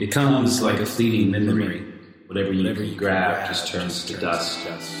becomes like a fleeting memory. Whatever you grab just turns to dust.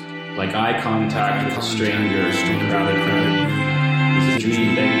 Like eye contact with a stranger in a crowded room is a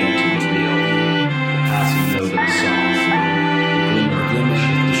dream begging to be real. The passing note of a song, the glimmer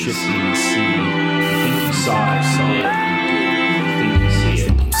of the shifting sea. I think you saw it, I think you see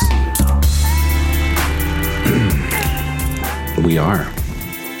it. We are.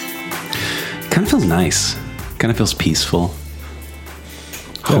 Kind of feels nice. Kind of feels peaceful.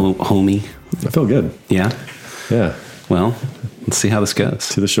 Homey. I feel good. Yeah? Yeah. Well, let's see how this goes.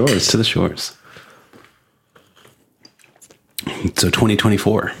 To the shores. To the shores. So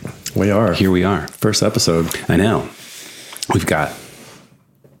 2024. We are. Here we are. First episode. I know. We've got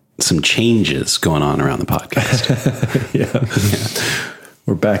some changes going on around the podcast. Yeah.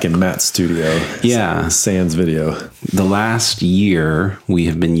 We're back in Matt's studio. Yeah. Sans video. The last year, we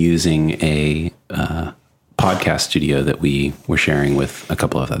have been using a podcast studio that we were sharing with a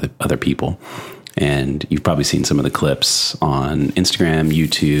couple of other people. And you've probably seen some of the clips on Instagram,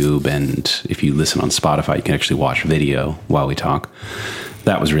 YouTube, and if you listen on Spotify, you can actually watch video while we talk.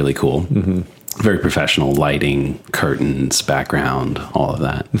 That was really cool. Mm-hmm. Very professional lighting, curtains, background, all of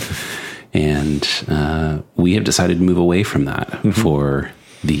that. And we have decided to move away from that for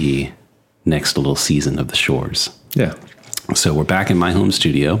the next little season of the Shores. Yeah. So we're back in my home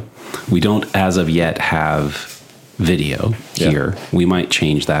studio. We don't, as of yet, have video here. We might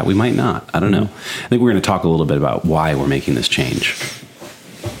change that. We might not. I don't know. I think we're going to talk a little bit about why we're making this change.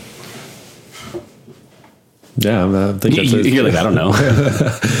 Yeah, I think that's you're like, I don't know.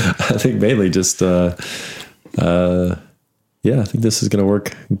 I think mainly just, I think this is going to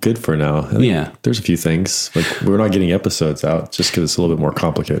work good for now. There's a few things. Like, we're not getting episodes out just because it's a little bit more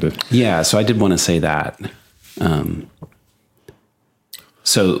complicated. Yeah, so I did want to say that.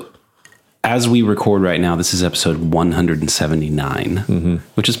 So as we record right now, this is episode 179,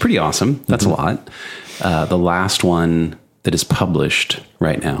 which is pretty awesome. That's a lot. The last one that is published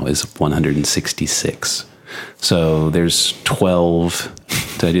right now is 166. So there's 12.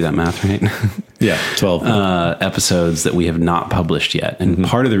 Did I do that math right? Yeah, 12 episodes that we have not published yet. And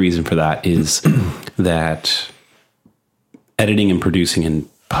part of the reason for that is that editing and producing and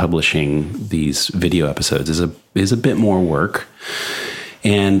publishing these video episodes is a bit more work.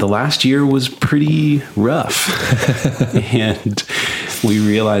 And the last year was pretty rough. And we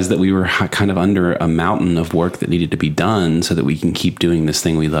realized that we were kind of under a mountain of work that needed to be done so that we can keep doing this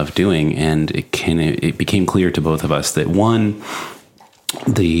thing we love doing. And it became clear to both of us that, one,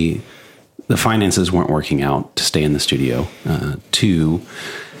 the finances weren't working out to stay in the studio. Two,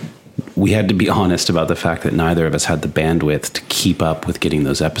 we had to be honest about the fact that neither of us had the bandwidth to keep up with getting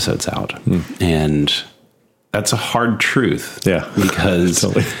those episodes out. And that's a hard truth. Yeah. Because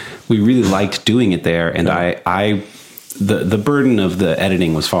totally. We really liked doing it there. And the burden of the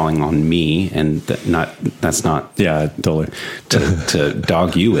editing was falling on me, and that's not totally to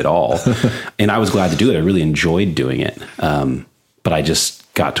dog you at all. And I was glad to do it. I really enjoyed doing it. But I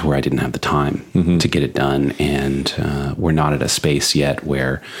just got to where I didn't have the time to get it done. And we're not at a space yet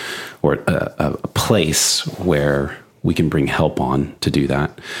or a place where we can bring help on to do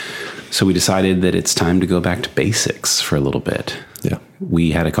that. So we decided that it's time to go back to basics for a little bit. Yeah.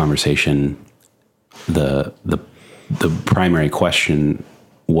 We had a conversation. The primary question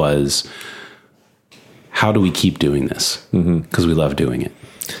was, how do we keep doing this? Because we love doing it.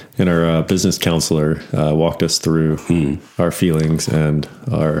 And our business counselor walked us through our feelings and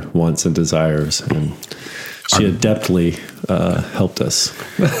our wants and desires. And she adeptly helped us.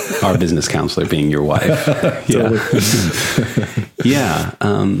 Our business counselor being your wife. Yeah.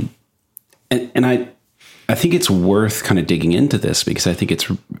 And I think it's worth kind of digging into this, because I think it's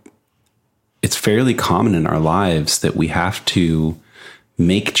fairly common in our lives that we have to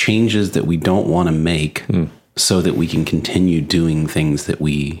make changes that we don't want to make so that we can continue doing things that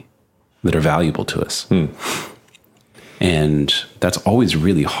are valuable to us. And that's always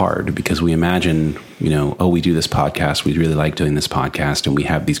really hard, because we imagine, we do this podcast, we really like doing this podcast, and we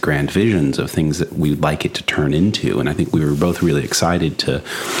have these grand visions of things that we'd like it to turn into. And I think we were both really excited to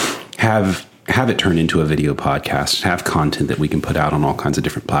have it turn into a video podcast, have content that we can put out on all kinds of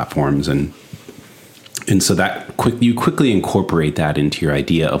different platforms. And so that you quickly incorporate that into your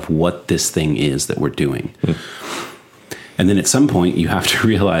idea of what this thing is that we're doing. And then at some point you have to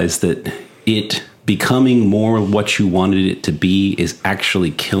realize that it becoming more what you wanted it to be is actually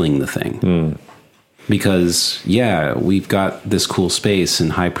killing the thing. Because we've got this cool space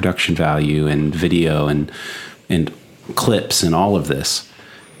and high production value and video and clips and all of this,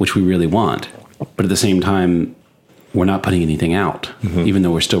 which we really want. But at the same time, we're not putting anything out, even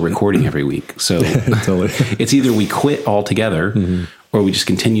though we're still recording every week. So totally. It's either we quit altogether or we just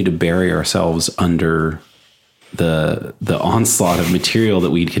continue to bury ourselves under the onslaught of material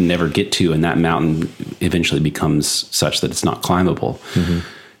that we can never get to, and that mountain eventually becomes such that it's not climbable.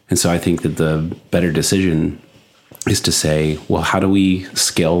 And so I think that the better decision is to say, well, how do we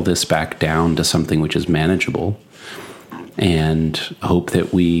scale this back down to something which is manageable, and hope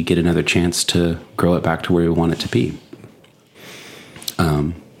that we get another chance to grow it back to where we want it to be.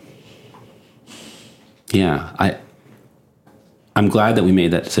 I'm glad that we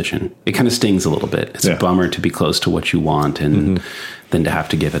made that decision. It kind of stings a little bit. It's a bummer to be close to what you want and then to have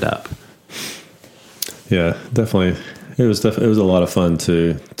to give it up. Yeah, definitely. It was a lot of fun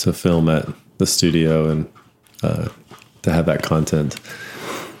to film at the studio and to have that content.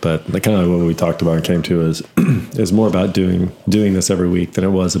 But the kind of what we talked about and came to is more about doing this every week than it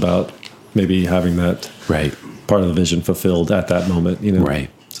was about maybe having that part of the vision fulfilled at that moment, you know? Right.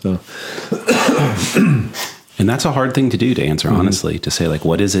 So, and that's a hard thing to do, to answer honestly, to say like,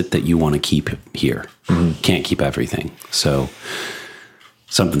 what is it that you want to keep here? Can't keep everything. So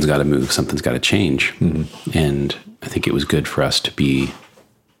something's got to move, something's got to change. And I think it was good for us to be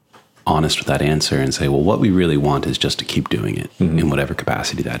honest with that answer and say, well, what we really want is just to keep doing it in whatever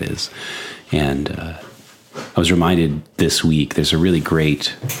capacity that is. And I was reminded this week, there's a really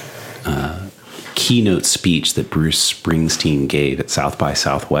great keynote speech that Bruce Springsteen gave at South by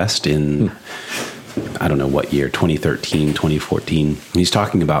Southwest in, I don't know what year, 2013, 2014. He's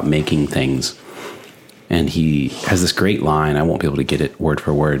talking about making things. And he has this great line. I won't be able to get it word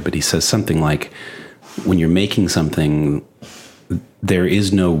for word, but he says something like, when you're making something, there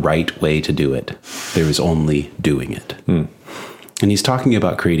is no right way to do it. There is only doing it. And he's talking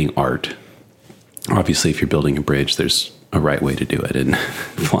about creating art. Obviously, if you're building a bridge, there's a right way to do it. And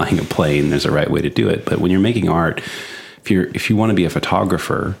flying a plane, there's a right way to do it. But when you're making art, if you want to be a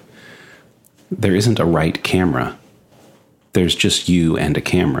photographer, there isn't a right camera. There's just you and a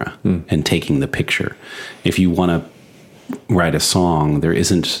camera and taking the picture. If you want to write a song, there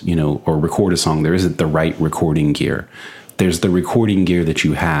isn't, or record a song, there isn't the right recording gear. There's the recording gear that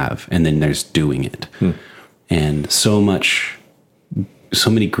you have, and then there's doing it. And so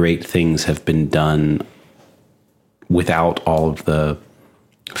many great things have been done without all of the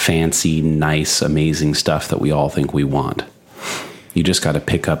fancy, nice, amazing stuff that we all think we want. You just got to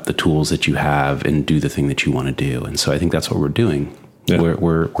pick up the tools that you have and do the thing that you want to do. And so I think that's what we're doing. Yeah.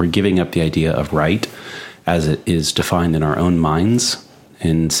 We're giving up the idea of right as it is defined in our own minds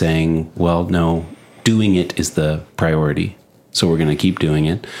and saying, well, no, doing it is the priority. So we're going to keep doing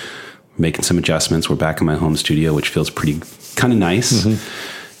it, making some adjustments. We're back in my home studio, which feels pretty kind of nice.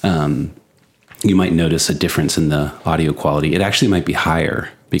 You might notice a difference in the audio quality. It actually might be higher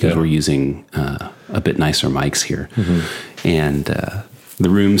because we're using a bit nicer mics here. And the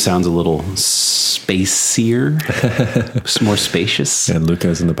room sounds a little spacier, more spacious. And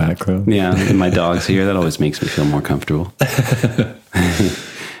Luca's in the background. Yeah, and my dog's here. That always makes me feel more comfortable.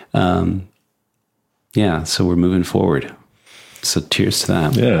 Yeah, so we're moving forward. So cheers to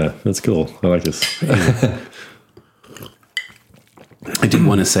that. Yeah, that's cool. I like this. I did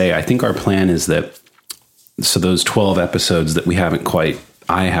want to say, I think our plan is that, so those 12 episodes that I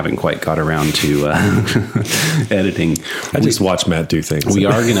haven't quite got around to editing. I just watch Matt do things. We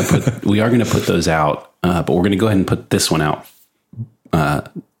are going to put those out, but we're going to go ahead and put this one out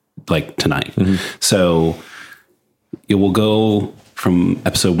like tonight. So it will go from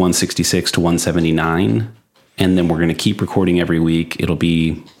episode 166 to 179. And then we're going to keep recording every week. It'll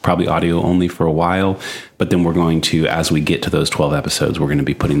be probably audio only for a while, but then we're going to, as we get to those 12 episodes, we're going to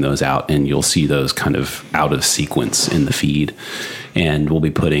be putting those out, and you'll see those kind of out of sequence in the feed. And we'll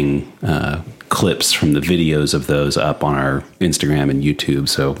be putting clips from the videos of those up on our Instagram and YouTube.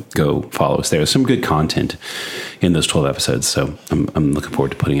 So go follow us there. There's some good content in those 12 episodes. So I'm looking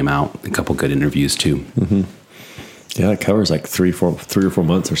forward to putting them out. A couple good interviews too. Yeah, it covers like 3 or 4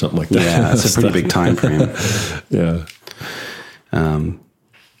 months or something like that. Yeah, it's a pretty big time frame. Yeah.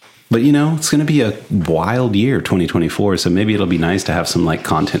 But it's going to be a wild year, 2024. So maybe it'll be nice to have some like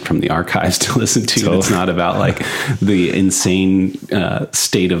content from the archives to listen to. Totally. That's not about like the insane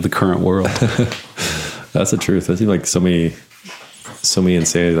state of the current world. That's the truth. I see like so many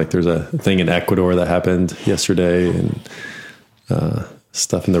insanity. Like there's a thing in Ecuador that happened yesterday, and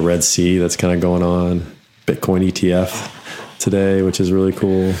stuff in the Red Sea that's kind of going on. Bitcoin ETF today, which is really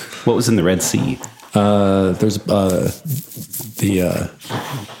cool. What was in the Red Sea? There's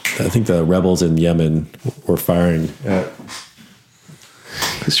I think the rebels in Yemen were firing at...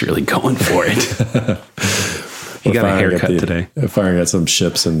 He's really going for it. He got a haircut today. Firing at some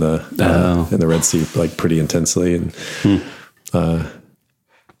ships in the Red Sea, like pretty intensely. And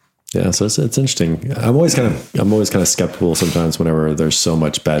Yeah, so it's interesting. I'm always kind of skeptical sometimes whenever there's so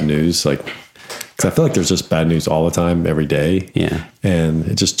much bad news, like, because I feel like there's just bad news all the time, every day. Yeah, and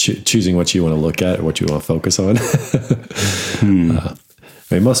it's just choosing what you want to look at or what you want to focus on. I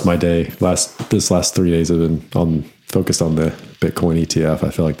mean, most of my day this last 3 days have been focused on the Bitcoin ETF. I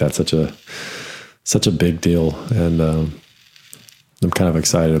feel like that's such a big deal, and I'm kind of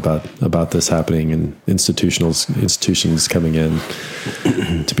excited about this happening and institutions coming in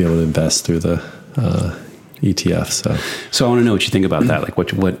to be able to invest through the ETF. So I want to know what you think about that. Like,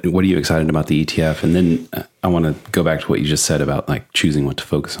 what are you excited about the ETF? And then I want to go back to what you just said about like choosing what to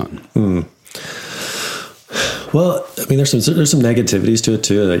focus on. Well, I mean, there's some negativities to it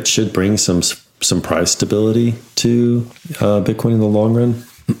too. It should bring some price stability to Bitcoin in the long run.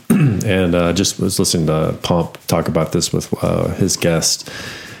 And just was listening to Pomp talk about this with his guest,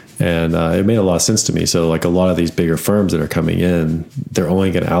 and it made a lot of sense to me. So, like, a lot of these bigger firms that are coming in, they're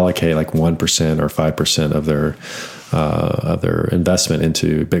only going to allocate like 1% or 5% of their investment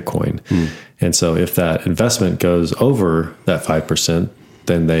into Bitcoin. And so, if that investment goes over that 5%,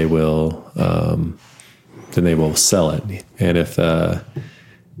 then they will sell it. And if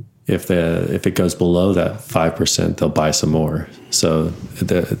it goes below that 5%, they'll buy some more. So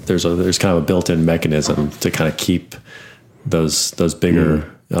there's kind of a built-in mechanism to kind of keep those bigger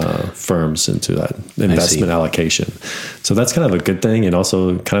firms into that investment allocation. So that's kind of a good thing, and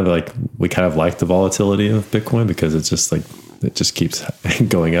also kind of like we kind of like the volatility of Bitcoin because it's just like it just keeps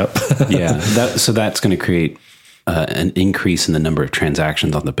going up. Yeah, so that's going to create an increase in the number of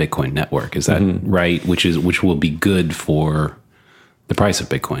transactions on the Bitcoin network. Is that right? Which will be good for the price of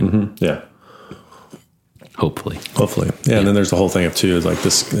Bitcoin. Yeah. Hopefully. Yeah. And then there's the whole thing of too, is like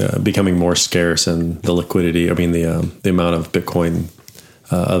this becoming more scarce, and the liquidity, I mean, the amount of Bitcoin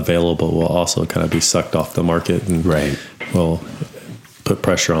available will also kind of be sucked off the market, and will put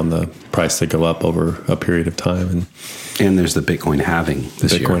pressure on the price to go up over a period of time. And there's the Bitcoin halving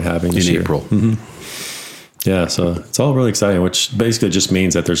this year. In April. Yeah, so it's all really exciting, which basically just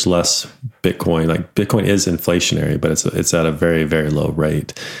means that there's less Bitcoin. Like, Bitcoin is inflationary, but it's at a very, very low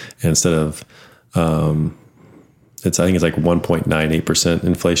rate. And instead of, I think it's like 1.98%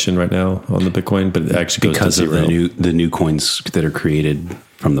 inflation right now on the Bitcoin, but it actually goes because to zero. Of the new coins that are created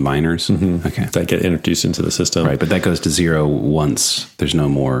from the miners. Okay, that get introduced into the system, right? But that goes to zero once there's no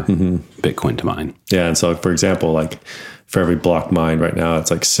more Bitcoin to mine. Yeah, and so for example, like for every block mined right now, it's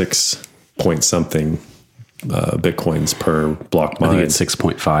like 6 point something Bitcoins per block mined. I think it's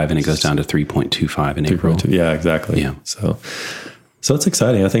 6.5, and it goes down to 3.25 in April. Yeah, exactly. Yeah. So it's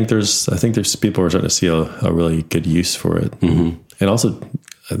exciting. I think there's people are starting to see a really good use for it. And also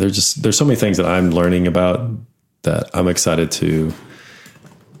there's so many things that I'm learning about that I'm excited to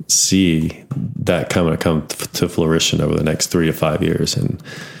see that come to fruition over the next 3 to 5 years. And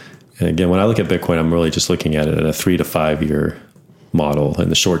again, when I look at Bitcoin, I'm really just looking at it in a 3 to 5 year model. In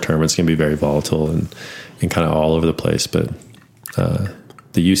the short term, it's going to be very volatile and kind of all over the place. But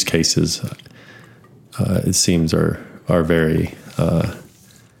the use cases, it seems, are very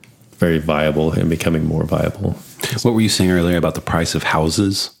very viable and becoming more viable. What were you saying earlier about the price of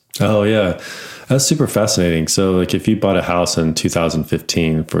houses? Oh yeah, that's super fascinating. So like if you bought a house in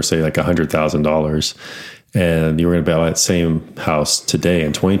 2015 for say like $100,000, and you were going to buy that same house today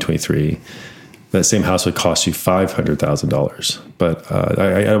in 2023, that same house would cost you $500,000. But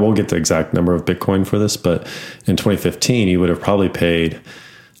I won't get the exact number of Bitcoin for this, but in 2015 you would have probably paid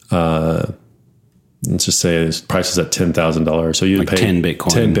let's just say this price is at $10,000. So you'd pay 10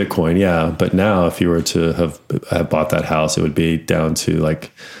 Bitcoin. 10 Bitcoin, yeah. But now if you were to have bought that house, it would be down to like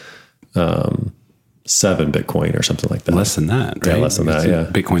 7 Bitcoin or something like that. Less than that, right? Yeah, less than that,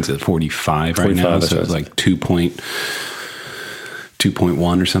 yeah. Bitcoin's at 45 right now, so it's like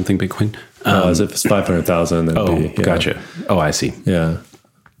 2.1 or something Bitcoin. As if it's 500,000. Gotcha. Oh, I see. Yeah.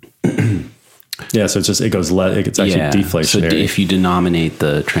 Yeah, so it's just, it goes, it's actually deflationary. So if you denominate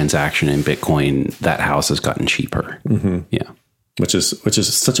the transaction in Bitcoin, that house has gotten cheaper. Yeah. Which is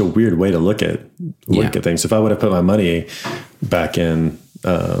such a weird way to look at things. If I would have put my money back in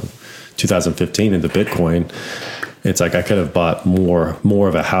 2015 into Bitcoin, it's like I could have bought more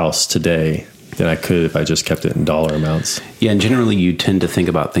of a house today than I could if I just kept it in dollar amounts. Yeah, and generally you tend to think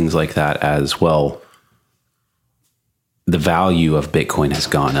about things like that as, well, the value of Bitcoin has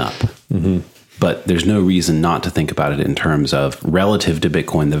gone up. But there's no reason not to think about it in terms of relative to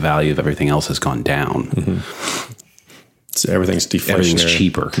Bitcoin, the value of everything else has gone down. So everything's deflationary. Everything's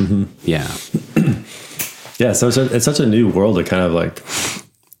cheaper. Yeah. Yeah. So it's such a new world to kind of like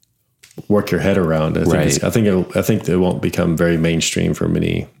work your head around. I think it won't become very mainstream for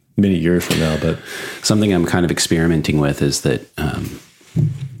many years from now. But something I'm kind of experimenting with is that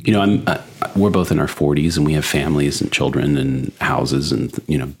we're both in our 40s and we have families and children and houses and,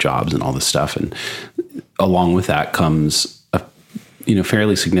 jobs and all this stuff. And along with that comes a,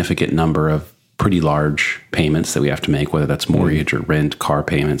 fairly significant number of pretty large payments that we have to make, whether that's mortgage or rent, car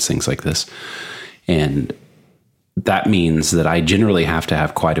payments, things like this. And that means that I generally have to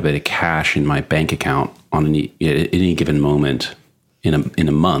have quite a bit of cash in my bank account on any given moment in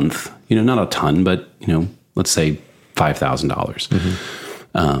a month, not a ton, but, let's say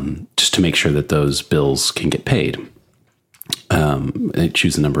 $5,000. Just to make sure that those bills can get paid. I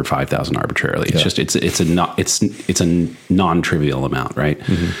choose the number 5,000 arbitrarily. It's just it's a non-trivial amount, right?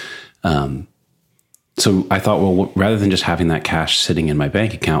 So I thought, well, rather than just having that cash sitting in my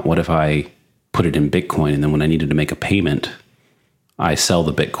bank account, what if I put it in Bitcoin, and then when I needed to make a payment, I sell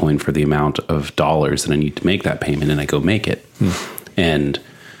the Bitcoin for the amount of dollars that I need to make that payment, and I go make it. And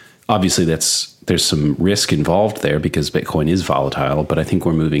obviously there's some risk involved there because Bitcoin is volatile, but I think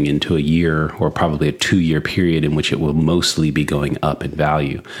we're moving into a year or probably a 2-year period in which it will mostly be going up in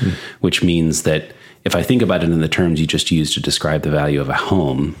value, which means that if I think about it in the terms you just used to describe the value of a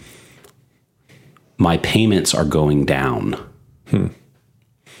home, my payments are going down.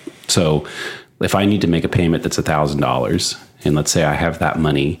 So if I need to make a payment that's $1,000, and let's say I have that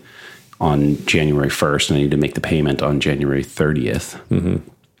money on January 1st and I need to make the payment on January 30th,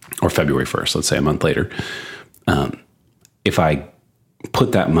 or February 1st, let's say a month later. If I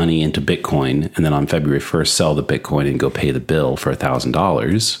put that money into Bitcoin and then on February 1st, sell the Bitcoin and go pay the bill for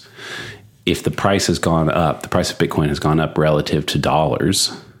 $1,000, if the price has gone up, the price of Bitcoin has gone up relative to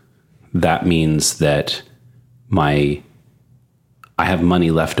dollars, that means that I have money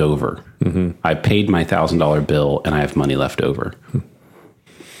left over. I paid my $1,000 bill and I have money left over.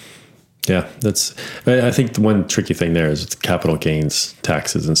 Yeah, I think the one tricky thing there is capital gains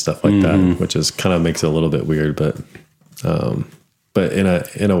taxes and stuff like that, which is kind of makes it a little bit weird. But in a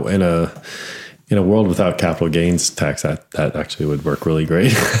world without capital gains tax, that actually would work really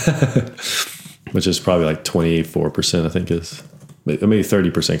great, which is probably like 24%. I think is maybe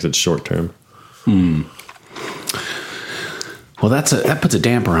 30% because it's short term. Well, that puts a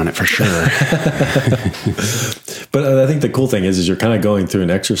damper on it for sure. But I think the cool thing is you're kind of going through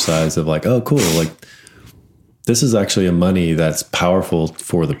an exercise of like, oh, cool. Like this is actually a money that's powerful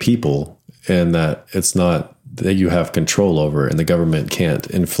for the people, and that it's not that you have control over, and the government can't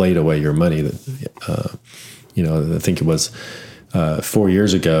inflate away your money. That, I think it was 4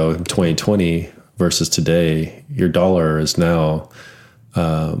 years ago, 2020 versus today, your dollar is now,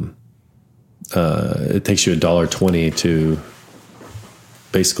 it takes you $1.20 to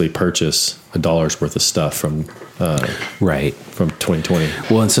basically purchase $1 worth of stuff from 2020.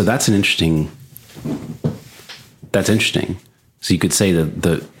 Well, and so that's interesting. So you could say that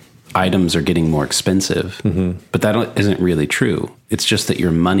the items are getting more expensive, but that isn't really true. It's just that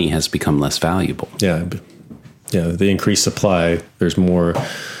your money has become less valuable. Yeah. The increased supply, there's more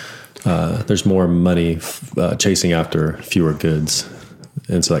money chasing after fewer goods.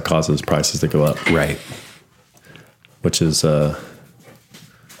 And so that causes prices to go up. Right. Which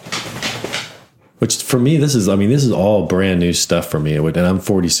for me, this is all brand new stuff for me. And I'm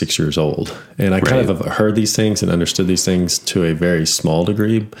 46 years old, and I kind of have heard these things and understood these things to a very small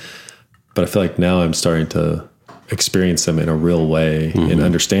degree. But I feel like now I'm starting to experience them in a real way and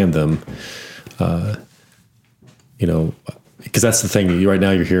understand them. Because that's the thing. Right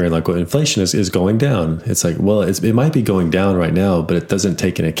now you're hearing like, well, inflation is going down. It's like, well, it might be going down right now, but it doesn't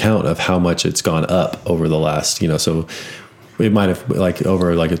take into account of how much it's gone up over the last, so it might have like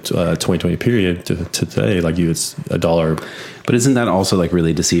over like a 2020 period to today, like it's $1. But isn't that also like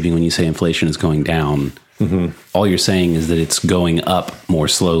really deceiving when you say inflation is going down? All you're saying is that it's going up more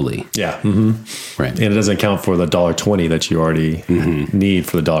slowly. Yeah. Right. And it doesn't account for the $1.20 that you already need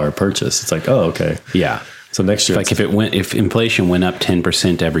for the dollar purchase. It's like, oh, okay. Yeah. So next year, like if inflation went up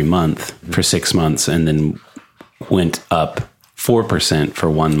 10% every month for 6 months and then went up 4% for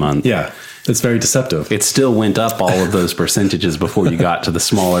 1 month. Yeah. It's very deceptive. It still went up all of those percentages before you got to the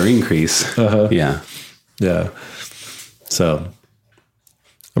smaller increase. Yeah. Yeah. So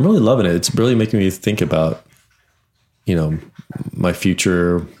I'm really loving it. It's really making me think about, my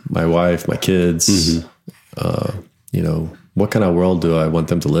future, my wife, my kids, what kind of world do I want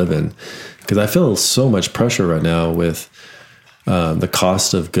them to live in? Because I feel so much pressure right now with the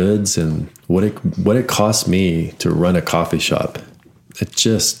cost of goods and what it costs me to run a coffee shop. It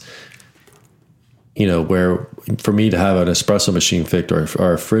just, where for me to have an espresso machine fixed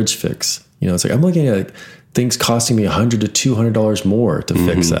or a fridge fix, it's like I'm looking at things costing me $100 to $200 more to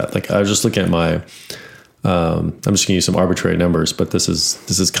fix that. Like I was just looking at my, I'm just going to use some arbitrary numbers, but this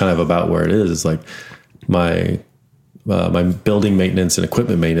is kind of about where it is. It's like my my building maintenance and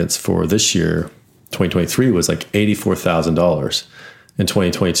equipment maintenance for this year, 2023, was like $84,000. In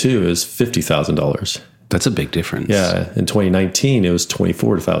 2022, it was $50,000. That's a big difference. Yeah. In 2019, it was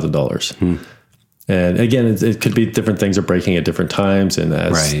 $24,000. And again, it could be different things are breaking at different times. And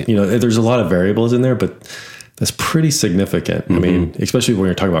as you know, there's a lot of variables in there, but that's pretty significant. I mean, especially when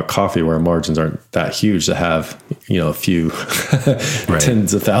you're talking about coffee where margins aren't that huge to have, you know, a few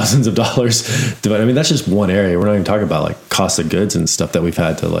tens of thousands of dollars. But I mean, that's just one area. We're not even talking about like cost of goods and stuff that we've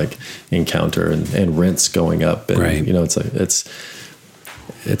had to like encounter and rents going up. And, you know, it's like,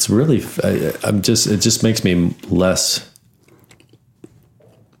 it's really, it just makes me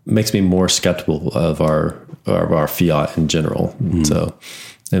more skeptical of our fiat in general. So,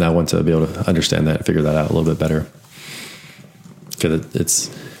 and I want to be able to understand that and figure that out a little bit better, because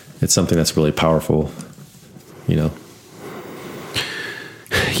it's something that's really powerful, you know?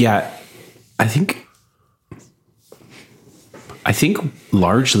 Yeah. I think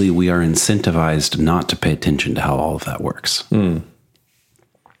largely we are incentivized not to pay attention to how all of that works.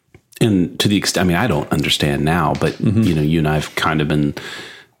 And to the extent, I mean, I don't understand now, but you know, you and I've kind of been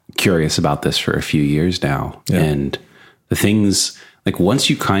curious about this for a few years now. And the things, like once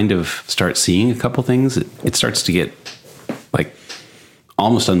you kind of start seeing a couple things, it starts to get like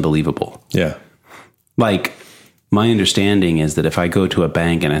almost unbelievable. Yeah. Like my understanding is that if I go to a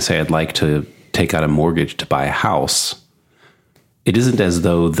bank and I say I'd like to take out a mortgage to buy a house, it isn't as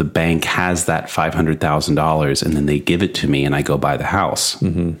though the bank has that $500,000 and then they give it to me and I go buy the house.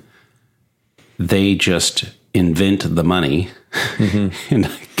 They just invent the money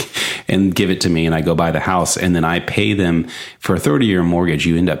and give it to me and I go buy the house, and then I pay them for a 30-year mortgage.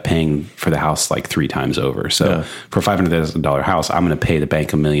 You end up paying for the house like 3 times over. So for a $500,000 house, I'm going to pay the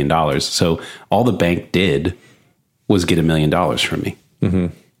bank $1 million. So all the bank did was get $1 million from me.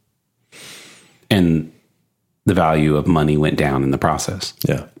 And the value of money went down in the process.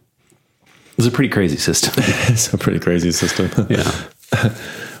 Yeah. It's a pretty crazy system. It's a pretty crazy system. Yeah.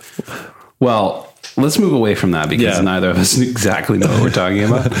 Well, let's move away from that because neither of us exactly know what we're talking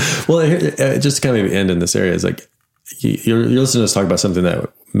about. Well, just to kind of end in this area is like, you're listening to us talk about something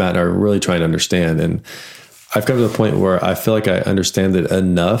that Matt and I are really trying to understand. And I've come to the point where I feel like I understand it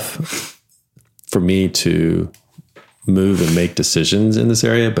enough for me to move and make decisions in this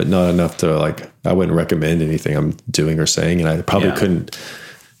area, but not enough to like, I wouldn't recommend anything I'm doing or saying. And I probably couldn't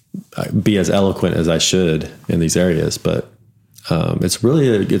be as eloquent as I should in these areas, but it's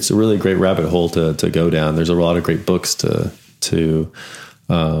a really great rabbit hole to go down. There's a lot of great books to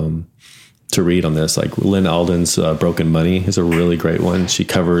read on this. Like Lynn Alden's Broken Money is a really great one. She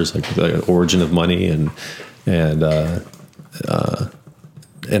covers like the origin of money and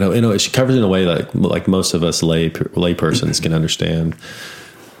she covers it in a way that like most of us lay persons can understand.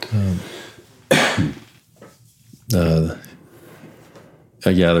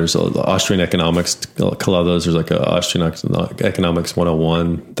 There's Austrian economics. A lot of those. There's like a Austrian economics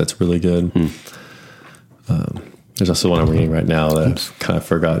 101 that's really good. There's also one I'm reading right now that I've kind of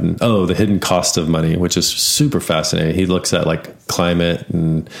forgotten. Oh, The Hidden Cost of Money, which is super fascinating. He looks at like climate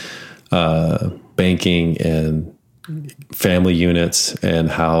and banking and family units and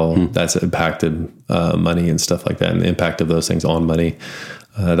how that's impacted money and stuff like that, and the impact of those things on money.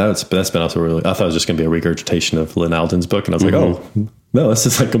 That's been also really, I thought it was just going to be a regurgitation of Lynn Alden's book. And I was like, oh, no, this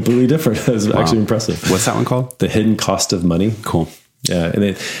is like completely different. It's actually impressive. What's that one called? The Hidden Cost of Money. Cool. Yeah. And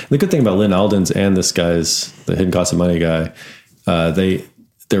the good thing about Lynn Alden's and this guy's, the Hidden Cost of Money guy, they've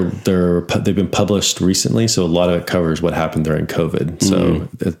been published recently. So a lot of it covers what happened during COVID. So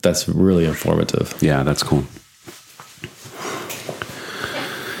that's really informative. Yeah, that's cool.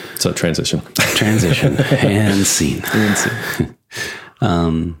 So transition and scene.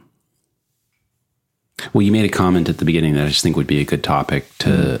 Well, you made a comment at the beginning that I just think would be a good topic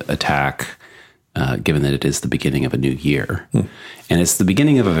to attack, given that it is the beginning of a new year. And it's the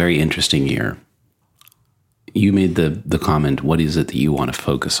beginning of a very interesting year. You made the comment, what is it that you want to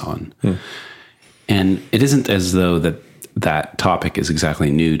focus on? And it isn't as though that topic is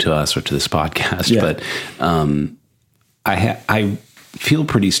exactly new to us or to this podcast, but I feel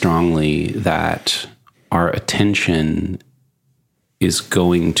pretty strongly that our attention is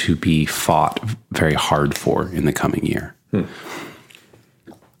going to be fought very hard for in the coming year.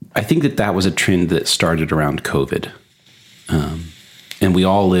 I think that was a trend that started around COVID. And we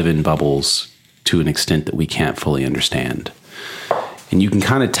all live in bubbles to an extent that we can't fully understand. And you can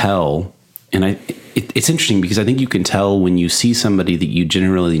kind of tell, and it's interesting because I think you can tell when you see somebody that you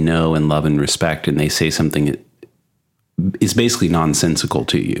generally know and love and respect, and they say something that is basically nonsensical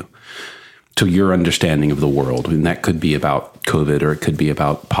to you, to your understanding of the world. And that could be about COVID, or it could be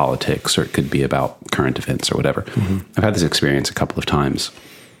about politics, or it could be about current events or whatever. I've had this experience a couple of times,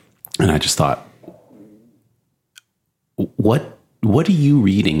 and I just thought, what are you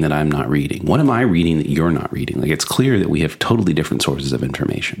reading that I'm not reading? What am I reading that you're not reading? Like, it's clear that we have totally different sources of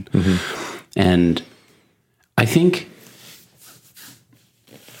information. And I think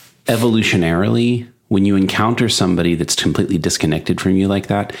evolutionarily, when you encounter somebody that's completely disconnected from you like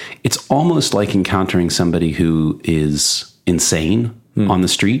that, it's almost like encountering somebody who is insane on the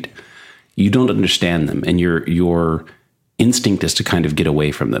street. You don't understand them, and your instinct is to kind of get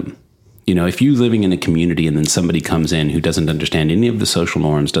away from them. You know, if you're living in a community and then somebody comes in who doesn't understand any of the social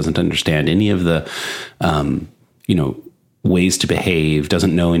norms, doesn't understand any of the, ways to behave,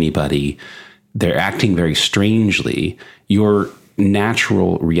 doesn't know anybody, they're acting very strangely, your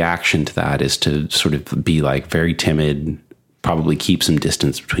natural reaction to that is to sort of be like very timid, probably keep some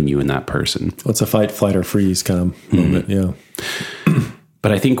distance between you and that person. Well, it's a fight, flight, or freeze kind of moment, yeah.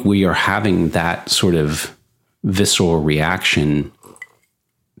 But I think we are having that sort of visceral reaction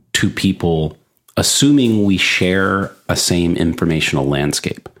to people assuming we share a same informational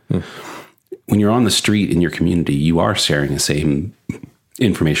landscape. When you're on the street in your community, you are sharing the same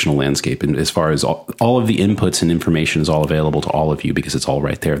informational landscape. And as far as all of the inputs and information is all available to all of you because it's all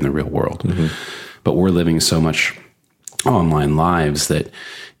right there in the real world. But we're living so much online lives that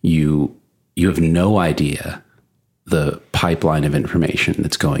you have no idea the pipeline of information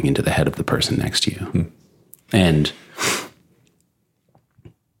that's going into the head of the person next to you. And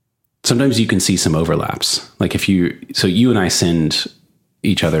sometimes you can see some overlaps. Like so you and I send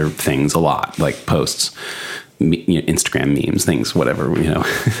each other things a lot, like posts, Instagram memes, things, whatever,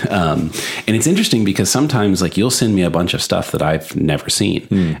 and it's interesting because sometimes like you'll send me a bunch of stuff that I've never seen.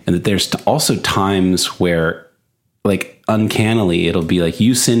 And that there's also times where like uncannily, it'll be like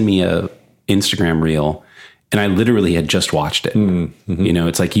you send me a Instagram reel and I literally had just watched it.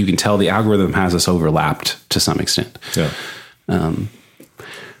 It's like, you can tell the algorithm has us overlapped to some extent. Yeah.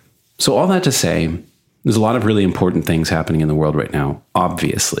 So all that to say, there's a lot of really important things happening in the world right now.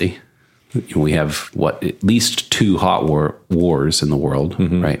 Obviously, we have at least 2 hot wars in the world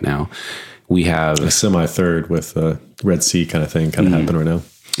right now. We have a semi-third with Red Sea kind of thing happening right now.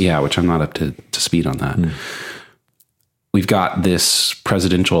 Yeah, which I'm not up to speed on that. We've got this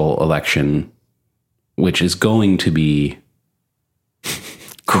presidential election, which is going to be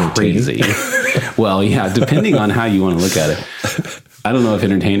crazy. Well, yeah, depending on how you want to look at it. I don't know if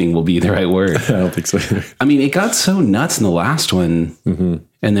entertaining will be the right word. I don't think so either. I mean, it got so nuts in the last one.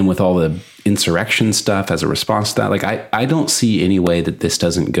 And then with all the insurrection stuff as a response to that, like I don't see any way that this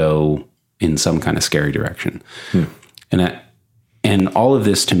doesn't go in some kind of scary direction. And all of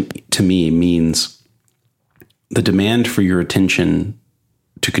this to me means the demand for your attention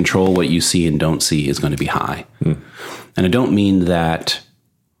to control what you see and don't see is going to be high. And I don't mean that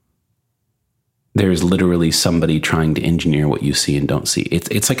there's literally somebody trying to engineer what you see and don't see.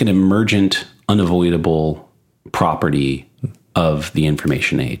 It's like an emergent, unavoidable property of the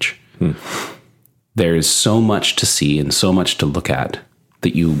information age. There's so much to see and so much to look at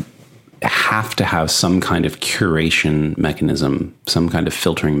that you have to have some kind of curation mechanism, some kind of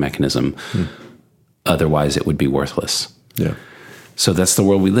filtering mechanism. Otherwise, it would be worthless. Yeah. So that's the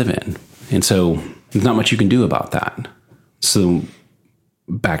world we live in. And so there's not much you can do about that. So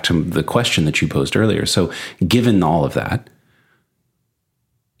back to the question that you posed earlier. So given all of that,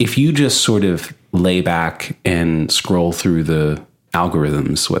 if you just sort of lay back and scroll through the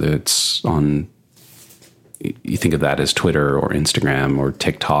algorithms, whether it's on, you think of that as Twitter or Instagram or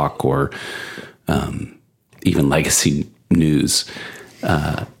TikTok or even legacy news,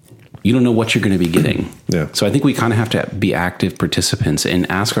 you don't know what you're going to be getting. Yeah. So I think we kind of have to be active participants and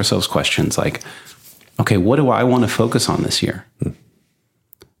ask ourselves questions like, okay, what do I want to focus on this year?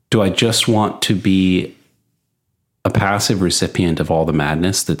 Do I just want to be a passive recipient of all the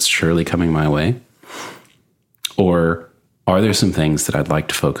madness that's surely coming my way? Or are there some things that I'd like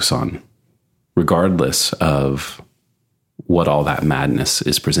to focus on, regardless of what all that madness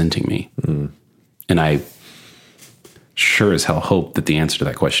is presenting me? And I sure as hell hope that the answer to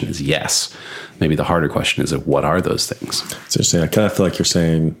that question is yes. Maybe the harder question is, what are those things? It's interesting. I kind of feel like you're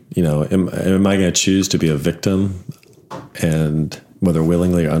saying, am I going to choose to be a victim, and whether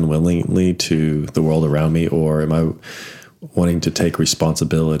willingly or unwillingly, to the world around me, or am I wanting to take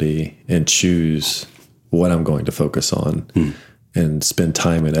responsibility and choose what I'm going to focus on and spend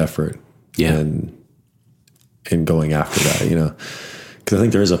time and effort in going after that, because I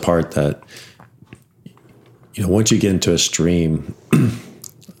think there is a part that, once you get into a stream, a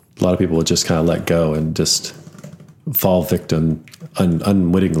lot of people will just kind of let go and just fall victim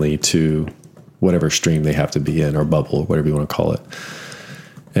unwittingly to whatever stream they have to be in, or bubble, or whatever you want to call it.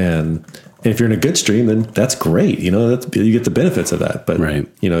 And if you're in a good stream, then that's great. You get the benefits of that. But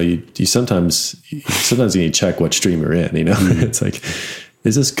you sometimes you need to check what stream you're in. It's like,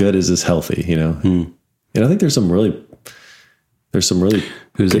 is this good? Is this healthy? And I think there's some really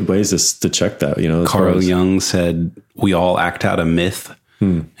good ways to check that. Carl Jung said, "We all act out a myth,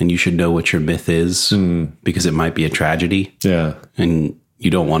 and you should know what your myth is because it might be a tragedy. Yeah, and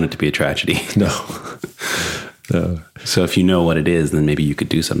you don't want it to be a tragedy. No." No. So if you know what it is, then maybe you could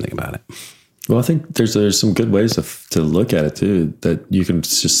do something about it. Well, I think there's some good ways to look at it too, that you can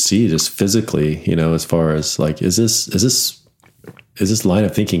just see just physically, as far as like, is this line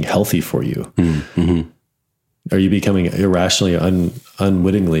of thinking healthy for you? Mm-hmm. Are you becoming irrationally,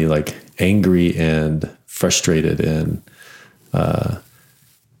 unwittingly like angry and frustrated and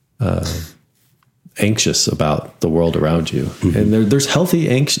anxious about the world around you? Mm-hmm. And there's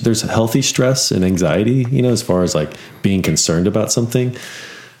healthy stress and anxiety, as far as like being concerned about something.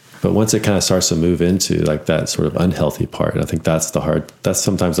 But once it kind of starts to move into like that sort of unhealthy part, I think that's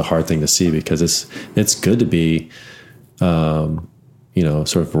sometimes the hard thing to see, because it's good to be,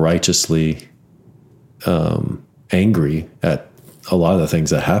 sort of righteously angry at a lot of the things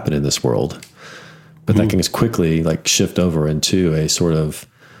that happen in this world. But that can just quickly like shift over into a sort of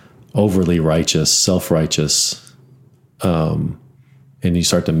overly righteous, self-righteous, and you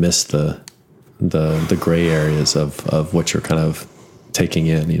start to miss the gray areas of what you're kind of taking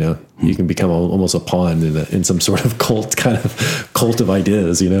in. You can become almost a pawn in some sort of cult of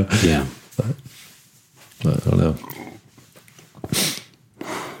ideas. Yeah. But I don't know.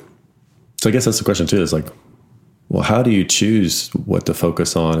 So I guess that's the question too. Is like, well, how do you choose what to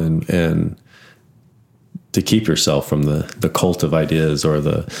focus on and to keep yourself from the cult of ideas, or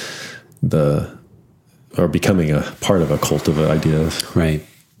or becoming a part of a cult of ideas? Right.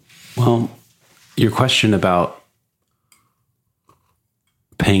 Well, your question about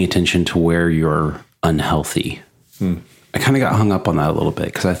paying attention to where you're unhealthy, I kind of got hung up on that a little bit,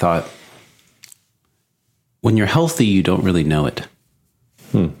 because I thought, when you're healthy, you don't really know it.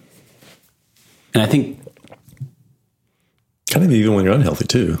 And I think kind of even when you're unhealthy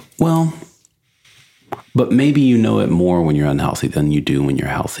too. Well, but maybe you know it more when you're unhealthy than you do when you're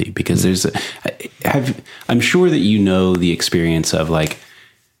healthy, because I'm sure that the experience of like,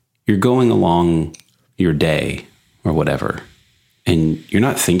 you're going along your day or whatever, and you're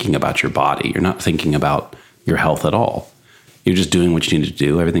not thinking about your body. You're not thinking about your health at all. You're just doing what you need to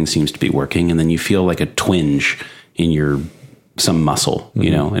do. Everything seems to be working. And then you feel like a twinge in some muscle,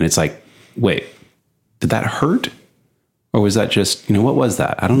 and it's like, wait, did that hurt? Or was that just, what was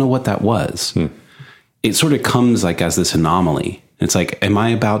that? I don't know what that was. It sort of comes like as this anomaly. It's like, am I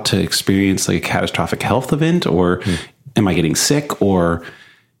about to experience like a catastrophic health event, or am I getting sick? Or,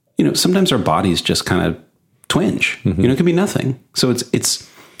 sometimes our bodies just kind of twinge. It could be nothing. So it's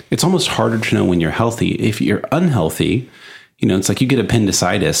almost harder to know when you're healthy. If you're unhealthy, it's like you get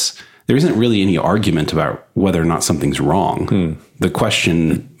appendicitis. There isn't really any argument about whether or not something's wrong. The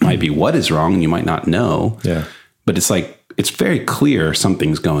question might be what is wrong, and you might not know. Yeah. But it's like, it's very clear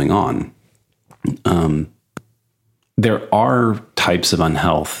something's going on. There are types of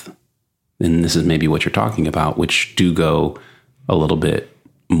unhealth, and this is maybe what you're talking about, which do go a little bit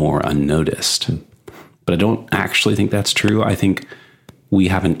more unnoticed. But I don't actually think that's true. I think we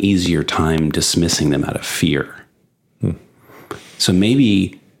have an easier time dismissing them out of fear. So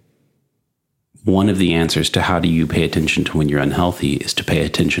maybe one of the answers to how do you pay attention to when you're unhealthy is to pay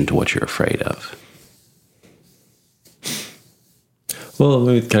attention to what you're afraid of. Well,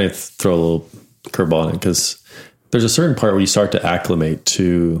 let me kind of throw a little curveball on it, because there's a certain part where you start to acclimate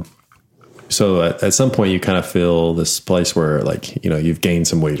to. So at some point you kind of feel this place where like, you've gained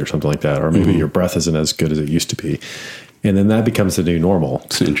some weight or something like that, or maybe your breath isn't as good as it used to be. And then that becomes the new normal.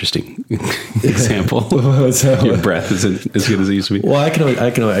 It's an interesting example. Your breath isn't as good as it used to be. Well,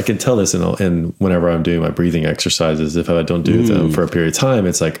 I can tell this in whenever I'm doing my breathing exercises. If I don't do them for a period of time,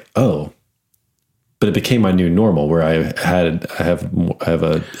 it's like, oh, but it became my new normal, where I have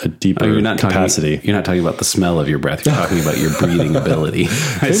a deeper capacity. You're not talking about the smell of your breath. You're talking about your breathing ability.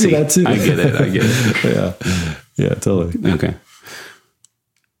 I see. That too. I get it. Yeah, totally. Okay.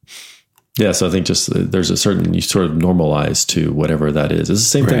 Yeah, so I think just there's a certain, you sort of normalize to whatever that is. It's the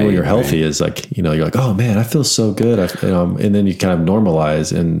same thing when you're healthy. Is like, you're like, oh man, I feel so good. And then you kind of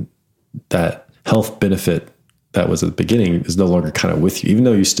normalize, and that health benefit that was at the beginning is no longer kind of with you, even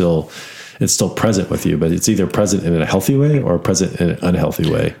though it's still present with you, but it's either present in a healthy way or present in an unhealthy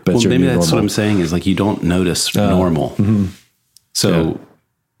way. But well, maybe that's what I'm saying is like, you don't notice normal. So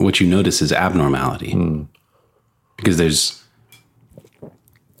what you notice is abnormality, because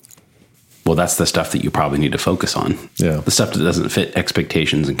well, that's the stuff that you probably need to focus on. Yeah. The stuff that doesn't fit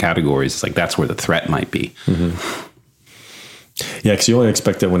expectations and categories, it's like that's where the threat might be. Mm-hmm. Yeah, because you only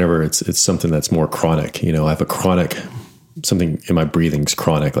expect that whenever it's something that's more chronic. You know, I have a chronic, something in my breathing's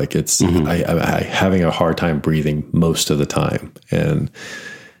chronic. Like it's, I having a hard time breathing most of the time.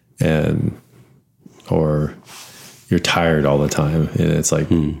 Or you're tired all the time. And it's like,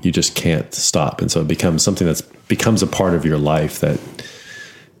 you just can't stop. And so it becomes something becomes a part of your life that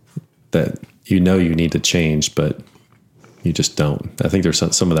you know you need to change, but you just don't. I think there's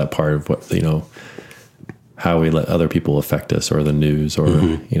some of that part of what, you know, how we let other people affect us, or the news, or,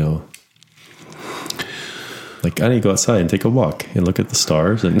 you know, like I need to go outside and take a walk and look at the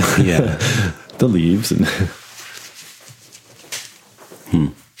stars and the leaves. And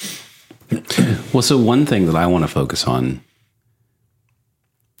Well, so one thing that I want to focus on,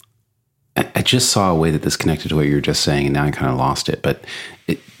 I just saw a way that this connected to what you were just saying, and now I kind of lost it, but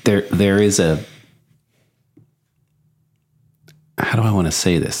there is how do I want to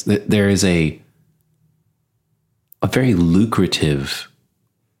say this? There is a very lucrative,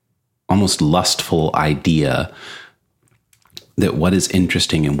 almost lustful idea that what is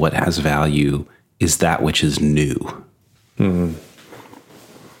interesting and what has value is that which is new. Mm-hmm.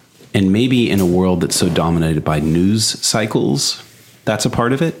 And maybe in a world that's so dominated by news cycles, that's a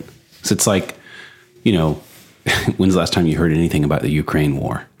part of it. So it's like, you know, when's the last time you heard anything about the Ukraine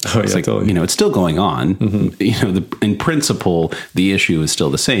war? It's like, totally. You know, it's still going on. Mm-hmm. You know, in principle, the issue is still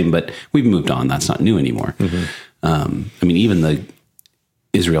the same, but we've moved on. That's not new anymore. Mm-hmm. I mean, even the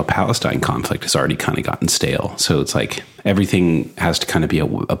Israel-Palestine conflict has already kind of gotten stale. So it's like everything has to kind of be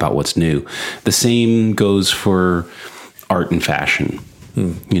about what's new. The same goes for art and fashion.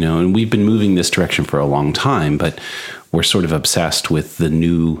 You know, and we've been moving this direction for a long time, but we're sort of obsessed with the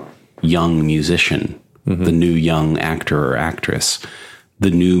new young musician, the new young actor or actress, the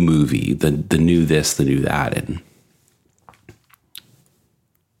new movie, the new this, the new that. And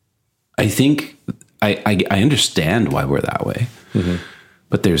I think I understand why we're that way,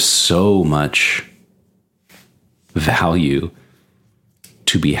 but there's so much value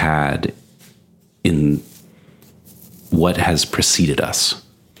to be had in what has preceded us.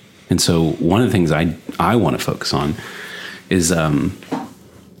 And so one of the things I want to focus on is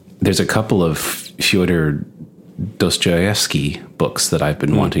there's a couple of Fyodor Dostoevsky books that I've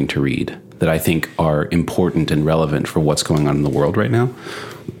been wanting to read that I think are important and relevant for what's going on in the world right now.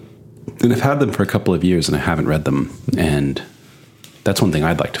 And I've had them for a couple of years and I haven't read them. And that's one thing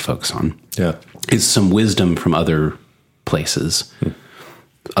I'd like to focus on. Yeah. Is some wisdom from other places,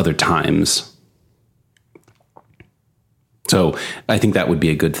 other times. So I think that would be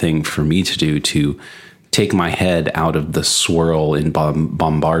a good thing for me to do, to take my head out of the swirl and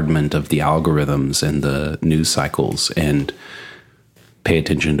bombardment of the algorithms and the news cycles and pay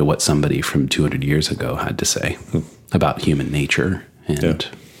attention to what somebody from 200 years ago had to say about human nature and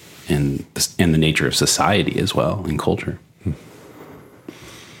the nature of society as well, and culture.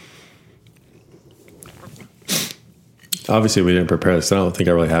 Obviously, we didn't prepare this. I don't think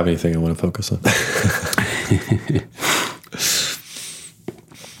I really have anything I want to focus on.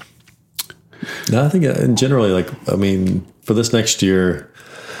 No, I think in generally, like, I mean, for this next year,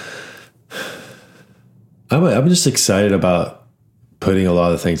 I'm just excited about putting a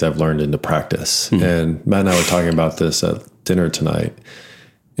lot of the things I've learned into practice. And Matt and I were talking about this at dinner tonight.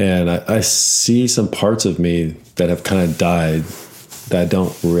 And I see some parts of me that have kind of died that I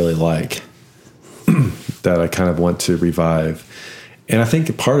don't really like, that I kind of want to revive. And I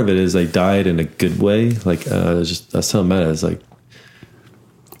think part of it is they died in a good way. Like, I was telling Matt, it's like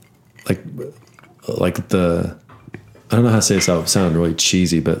I don't know how to say this out, sound really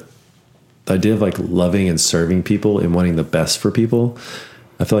cheesy, but the idea of like loving and serving people and wanting the best for people,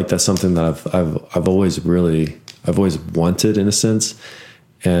 I feel like that's something that I've always wanted in a sense.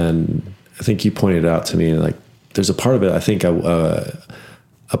 And I think you pointed it out to me, like there's a part of it, I think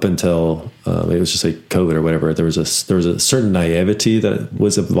up until it was just like COVID or whatever, there was a certain naivety that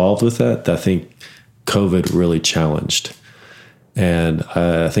was involved with that I think COVID really challenged. And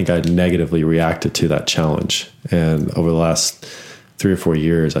I think I negatively reacted to that challenge. And over the last 3 or 4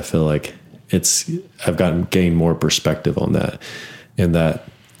 years, I feel like I've gained more perspective on that. And that,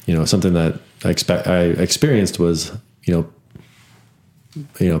 you know, something that I experienced was, you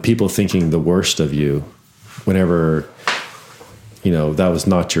know, people thinking the worst of you whenever, you know, that was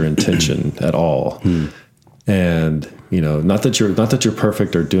not your intention at all. And, you know, not that you're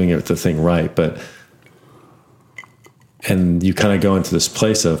perfect or doing the thing right, and you kind of go into this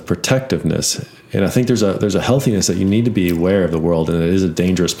place of protectiveness. And I think there's a healthiness that you need to be aware of the world. And it is a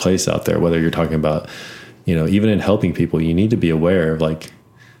dangerous place out there, whether you're talking about, you know, even in helping people, you need to be aware of like,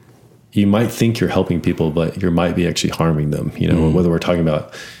 you might think you're helping people, but you might be actually harming them. You know, whether we're talking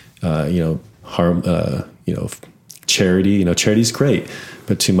about, harm, charity. Charity's great,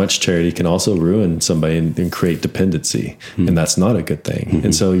 but too much charity can also ruin somebody and create dependency, and that's not a good thing.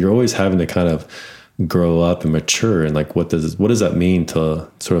 And so you're always having to kind of grow up and mature, and like, what does that mean to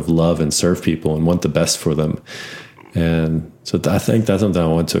sort of love and serve people and want the best for them? And so I think that's something I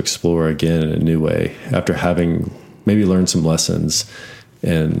want to explore again in a new way after having maybe learned some lessons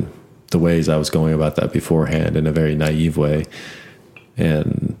in the ways I was going about that beforehand in a very naive way.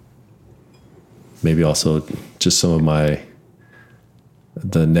 And maybe also just some of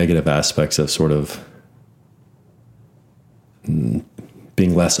the negative aspects of sort of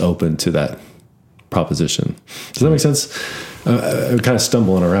being less open to that proposition. Does that make sense? I'm kind of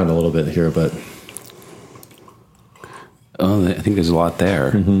stumbling around a little bit here, but. Oh, I think there's a lot there.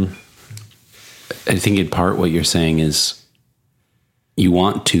 I think in part what you're saying is you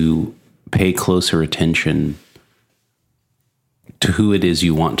want to pay closer attention to who it is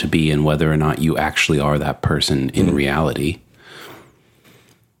you want to be and whether or not you actually are that person in reality.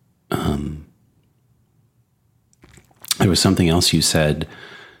 There was something else you said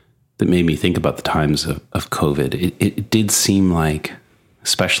that made me think about the times of COVID. It did seem like,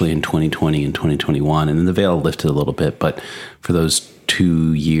 especially in 2020 and 2021, and then the veil lifted a little bit, but for those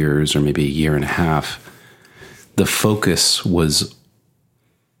 2 years or maybe a year and a half, the focus was,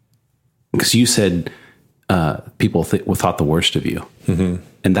 because you said people thought the worst of you.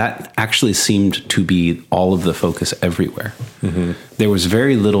 And that actually seemed to be all of the focus everywhere. There was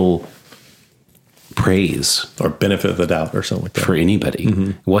very little praise or benefit of the doubt or something like that for anybody.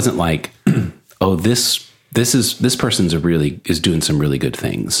 It wasn't like, oh, this person's is doing some really good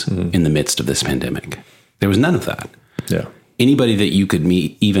things in the midst of this pandemic. There was none of that. Yeah. Anybody that you could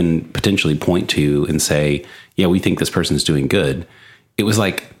meet, even potentially point to and say, yeah, we think this person's doing good. It was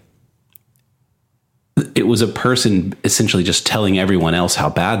like, it was a person essentially just telling everyone else how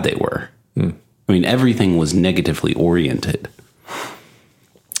bad they were. I mean, everything was negatively oriented.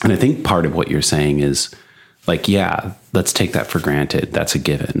 And I think part of what you're saying is like, yeah, let's take that for granted. That's a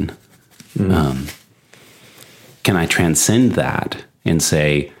given. Can I transcend that and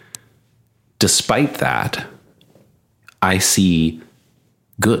say, despite that, I see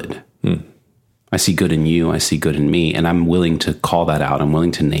good. I see good in you. I see good in me. And I'm willing to call that out. I'm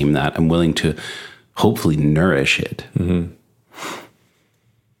willing to name that. I'm willing to hopefully nourish it.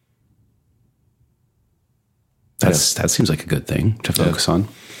 That seems like a good thing to focus on.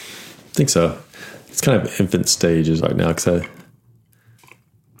 I think so. It's kind of infant stages right now because I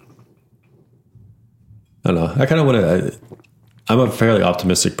don't know. I kind of want to. I'm a fairly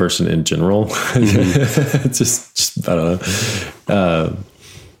optimistic person in general. just I don't know.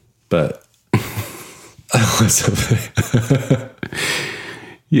 But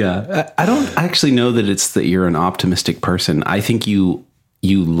yeah, I don't actually know that it's that you're an optimistic person. I think you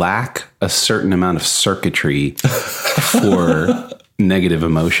lack a certain amount of circuitry for negative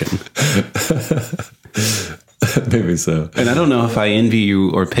emotion. Maybe so. And I don't know if I envy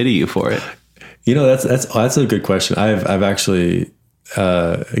you or pity you for it. You know, that's a good question. I've actually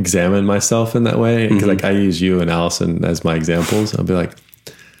examined myself in that way because like I use you and Allison as my examples. I'll be like,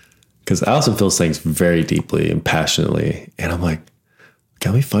 because Allison feels things very deeply and passionately, and I'm like,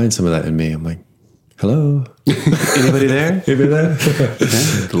 can we find some of that in me? I'm like, hello, anybody there? Anybody there? Okay.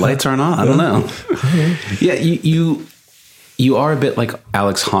 The lights aren't on. I don't know. Yeah, you are a bit like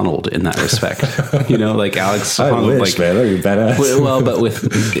Alex Honnold in that respect. You know, like Alex Honnold. Wish, man, that'd be badass. Well, but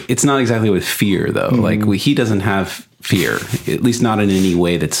it's not exactly with fear though. Like he doesn't have fear, at least not in any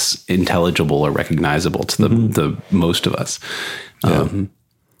way that's intelligible or recognizable to the most of us.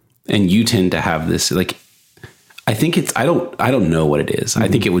 And you tend to have this, like, I think I don't know what it is. I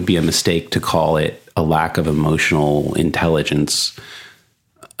think it would be a mistake to call it a lack of emotional intelligence,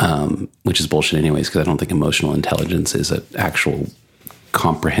 which is bullshit anyways, because I don't think emotional intelligence is an actual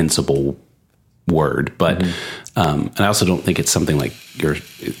comprehensible word. But and I also don't think it's something like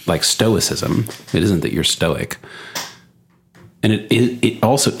stoicism. It isn't that you're stoic. And it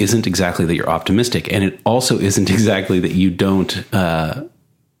also isn't exactly that you're optimistic. And it also isn't exactly that you don't,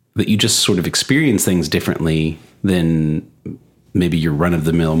 that you just sort of experience things differently than maybe your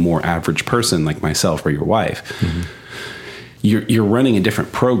run-of-the-mill, more average person like myself or your wife. You're running a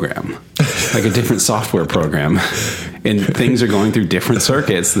different program, like a different software program, and things are going through different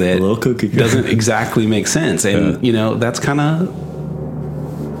circuits that doesn't exactly make sense. And, you know, that's kind of...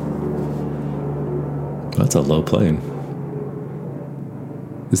 That's a low plane.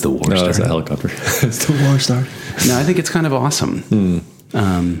 Is the war starting? No, it's a helicopter. It's the war starting. No, I think it's kind of awesome.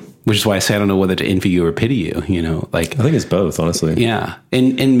 Which is why I say I don't know whether to envy you or pity you, you know, like. I think it's both, honestly. Yeah.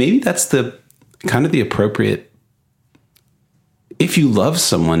 And maybe that's the kind of the appropriate, if you love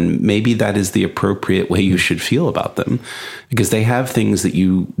someone, maybe that is the appropriate way you should feel about them, because they have things that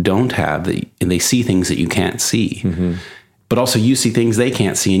you don't have, and they see things that you can't see, but also you see things they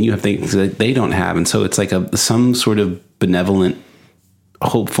can't see, and you have things that they don't have. And so it's like some sort of benevolent,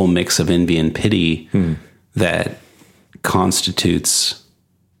 hopeful mix of envy and pity that constitutes,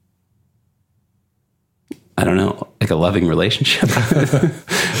 I don't know, like a loving relationship.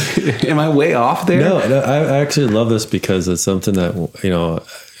 Am I way off there? No, I actually love this because it's something that, you know,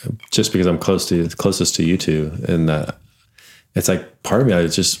 just because I'm closest to you two, and that it's like part of me, I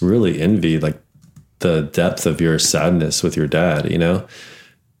just really envy like the depth of your sadness with your dad, you know,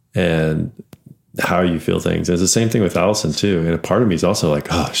 and how you feel things. It's the same thing with Allison too. And a part of me is also like,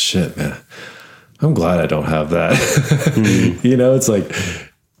 oh shit, man, I'm glad I don't have that. You know, it's like,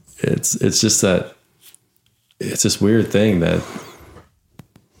 it's just that, it's this weird thing that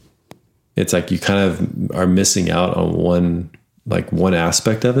it's like you kind of are missing out on one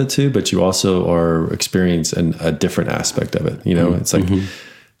aspect of it too, but you also are experiencing a different aspect of it. You know, it's like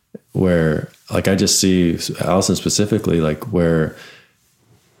where, like, I just see Allison specifically, like where,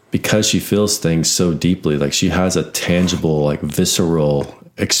 because she feels things so deeply, like she has a tangible, like visceral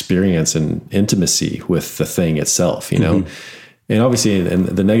experience and intimacy with the thing itself, you know? And obviously, and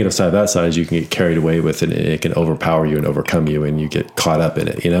the negative side of that side is you can get carried away with it, and it can overpower you and overcome you, and you get caught up in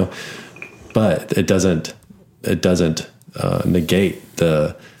it, you know. But it doesn't negate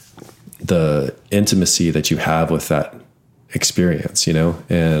the intimacy that you have with that experience, you know.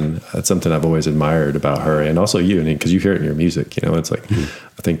 And that's something I've always admired about her, and also you, because you hear it in your music, you know. It's like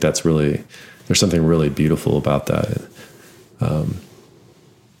I think that's really, there's something really beautiful about that.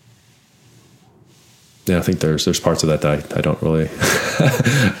 Yeah, I think there's parts of that I don't really.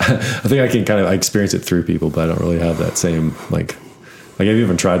 I think I experience it through people, but I don't really have that same like I've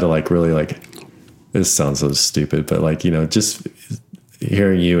even tried to like really like. This sounds so stupid, but like, you know, just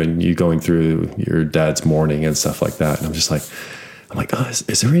hearing you and you going through your dad's mourning and stuff like that, and I'm like, oh,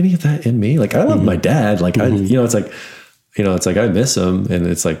 is there any of that in me? Like, I love my dad. Like, it's like I miss him, and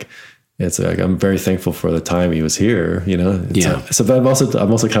it's like I'm very thankful for the time he was here, you know? So I'm also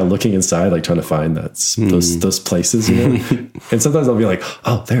kind of looking inside, like trying to find those places, you know? And sometimes I'll be like,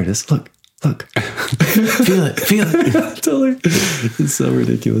 oh, there it is. Look, feel it. Totally. It's so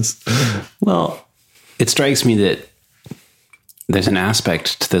ridiculous. Well, it strikes me that there's an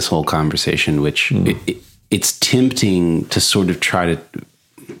aspect to this whole conversation, which it's tempting to sort of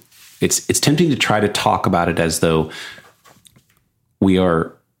it's tempting to try to talk about it as though we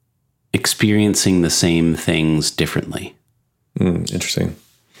are experiencing the same things differently. Interesting.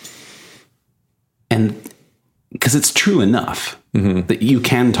 And because it's true enough that you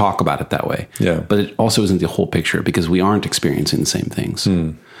can talk about it that way. Yeah. But it also isn't the whole picture, because we aren't experiencing the same things.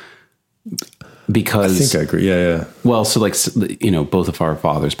 Because I think I agree. Yeah. Well, so like, you know, both of our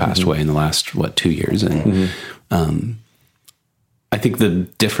fathers passed away in the last, 2 years. And I think the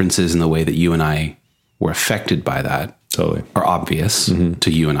differences in the way that you and I were affected by that totally are obvious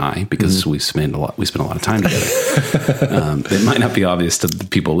to you and I, because we spend a lot of time together. It might not be obvious to the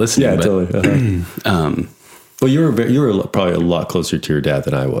people listening. Yeah, but, totally. Well, you were probably a lot closer to your dad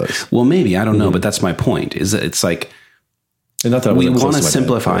than I was. Well, maybe, I don't know, but that's my point, is that it's like, and not that we want to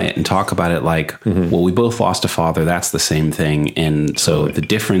simplify it and talk about it like, well, we both lost a father. That's the same thing. And so the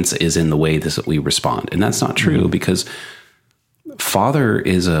difference is in the way that we respond. And that's not true, because father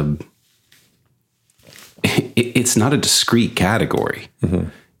is it's not a discrete category.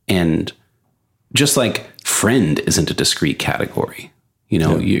 And just like friend isn't a discrete category, you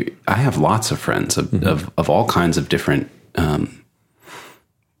know, I have lots of friends of all kinds of different,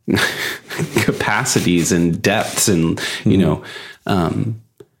 capacities and depths, and you know,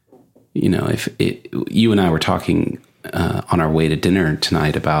 if you and I were talking on our way to dinner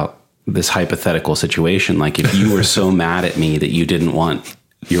tonight about this hypothetical situation, like if you were so mad at me that you didn't want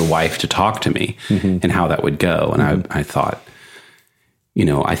your wife to talk to me, and how that would go, and I thought, you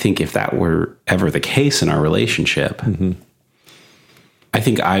know, I think if that were ever the case in our relationship, I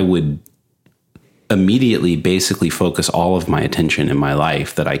think I would immediately basically focus all of my attention in my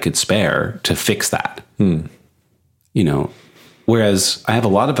life that I could spare to fix that. You know, whereas I have a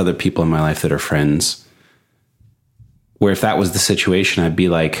lot of other people in my life that are friends where if that was the situation, I'd be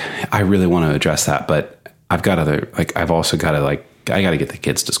like, I really want to address that, but I've also got to like, I got to get the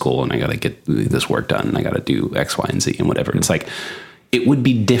kids to school, and I got to get this work done, and I got to do X, Y, and Z and whatever. It's like, it would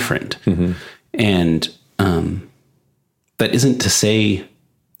be different. And that isn't to say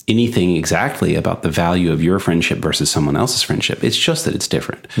anything exactly about the value of your friendship versus someone else's friendship. It's just that it's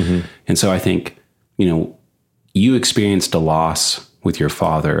different. And so I think, you experienced a loss with your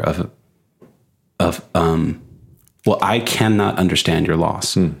father well, I cannot understand your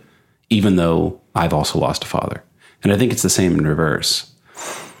loss, even though I've also lost a father. And I think it's the same in reverse.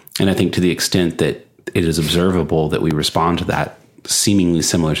 And I think to the extent that it is observable that we respond to that seemingly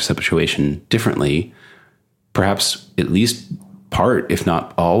similar situation differently, perhaps at least part, if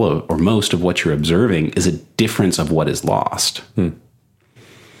not all of, or most of what you're observing is a difference of what is lost. And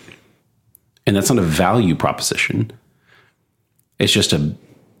that's not a value proposition. It's just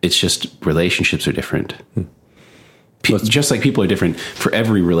relationships are different. Just like people are different, for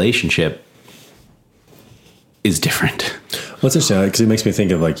every relationship is different. What's interesting, because it makes me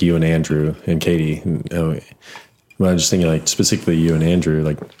think of like you and Andrew and Katie. When I'm just thinking like specifically you and Andrew,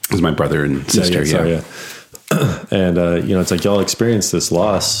 like It was my brother and sister. Yeah. And, it's like y'all experienced this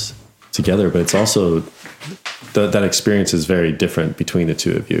loss together, but it's also that experience is very different between the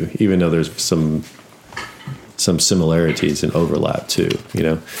two of you, even though there's some similarities and overlap too,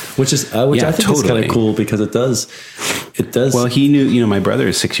 which I think is kind of cool because it does. Well, he knew, my brother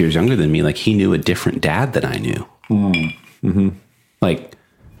is 6 years younger than me. Like he knew a different dad than I knew. Like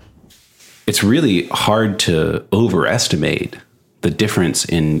it's really hard to overestimate the difference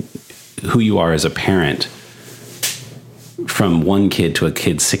in who you are as a parent from one kid to a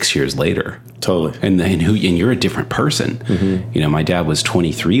kid 6 years later. Totally. And you're a different person. My dad was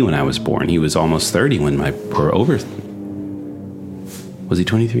 23 when I was born. He was almost 30 when we're over. Was he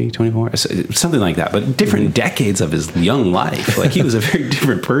 23, 24? Something like that, but different decades of his young life. Like he was a very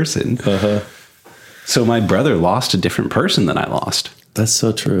different person. So my brother lost a different person than I lost. That's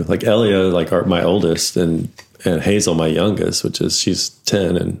so true. Like Elia, like my oldest, and Hazel, my youngest, she's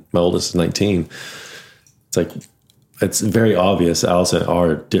 10 and my oldest is 19. It's like, it's very obvious Allison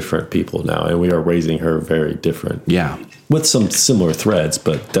are different people now, and we are raising her very different. Yeah. With some similar threads,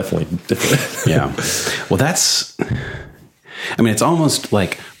 but definitely different. Yeah. Well, it's almost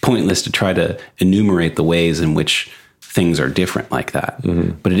like pointless to try to enumerate the ways in which things are different like that.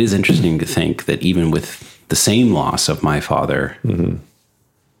 But it is interesting to think that even with the same loss of my father,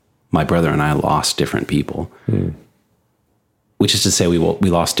 my brother and I lost different people, which is to say we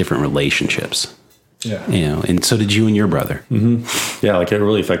lost different relationships. Yeah. And so did you and your brother. Yeah. Like it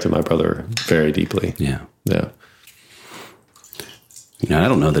really affected my brother very deeply. Yeah. Yeah. I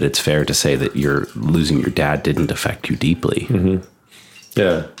don't know that it's fair to say that you're losing your dad didn't affect you deeply.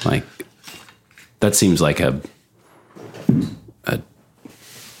 Yeah. Like that seems like a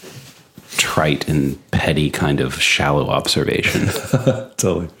trite and petty kind of shallow observation.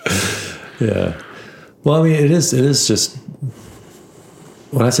 Totally. Yeah. Well, it is just,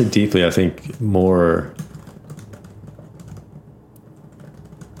 when I say deeply, I think more,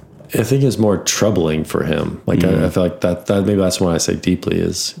 it's more troubling for him. Like I feel like that maybe that's when I say deeply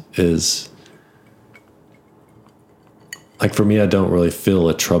is like, for me, I don't really feel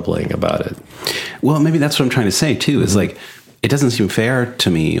a troubling about it. Well, maybe that's what I'm trying to say too, is like, it doesn't seem fair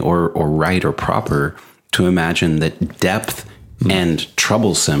to me or right or proper to imagine that depth and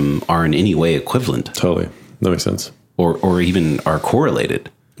troublesome are in any way equivalent. Totally. That makes sense. Or even are correlated.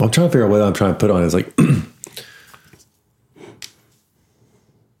 Well, I'm trying to figure out what I'm trying to put on is like,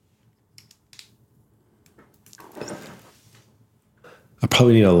 I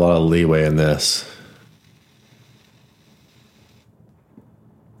probably need a lot of leeway in this.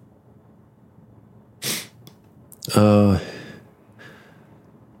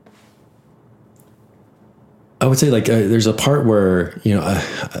 I would say like there's a part where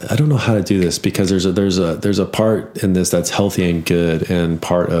I don't know how to do this because there's a part in this that's healthy and good and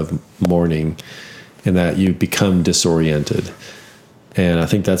part of mourning, in that you become disoriented, and I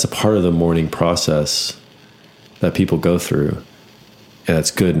think that's a part of the mourning process that people go through, and it's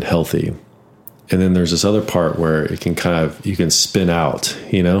good and healthy. And then there's this other part where it can you can spin out,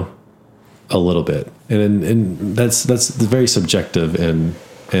 a little bit, and that's very subjective and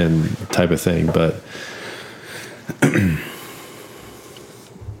type of thing, but.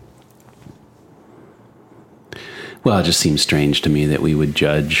 Well, it just seems strange to me that we would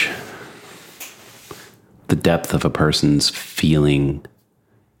judge the depth of a person's feeling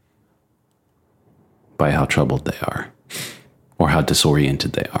by how troubled they are or how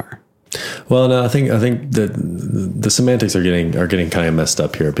disoriented they are. Well, no, I think that the semantics are getting kind of messed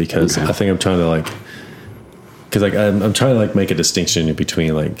up here, because I think I'm trying to I'm trying to make a distinction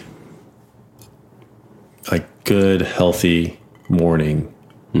between like good, healthy mourning,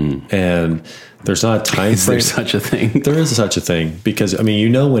 and there's not a time frame. Is there such a thing? There is such a thing, because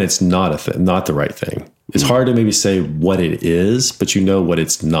when it's not not the right thing. It's hard to maybe say what it is, but you know what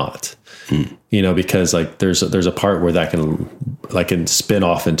it's not. You know, because like there's a part where that can spin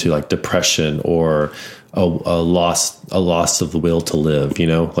off into like depression or a loss of the will to live, you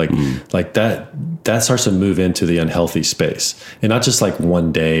know, like that starts to move into the unhealthy space, and not just like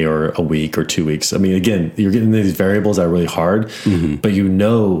one day or a week or 2 weeks. I mean, again, you're getting these variables that are really hard, but you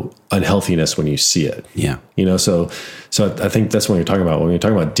know unhealthiness when you see it. Yeah. You know, so I think that's what you're talking about. When you're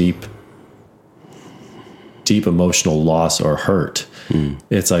talking about deep emotional loss or hurt,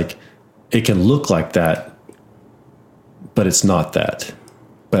 it's like, it can look like that, but it's not that.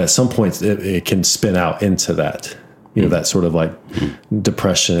 But at some point, it can spin out into that, you know, that sort of like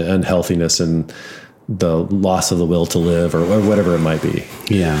depression, unhealthiness, and the loss of the will to live, or whatever it might be.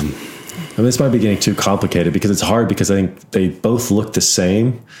 Yeah. I mean, this might be getting too complicated because it's hard, because I think they both look the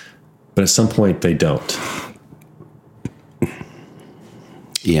same, but at some point they don't.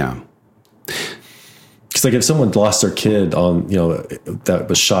 Yeah. It's like if someone lost their kid on, you know, that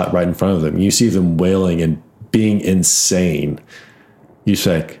was shot right in front of them, you see them wailing and being insane, you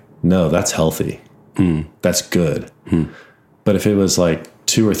say, no, that's healthy. That's good. But if it was like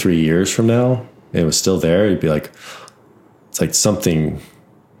 2 or 3 years from now and it was still there, you'd be like, the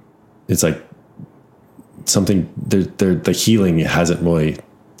healing hasn't really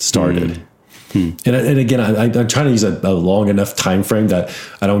started. And again, I'm trying to use a long enough time frame that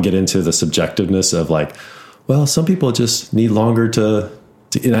I don't get into the subjectiveness of like, well, some people just need longer to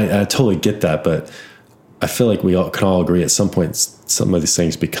and I totally get that, but I feel like we can all agree at some point some of these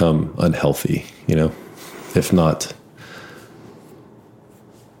things become unhealthy, you know, if not.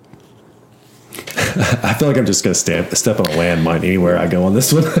 I feel like I'm just going to step on a landmine anywhere I go on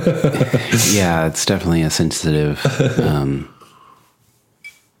this one. Yeah, it's definitely a sensitive...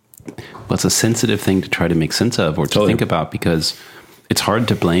 Well, it's a sensitive thing to try to make sense of or to think about, because it's hard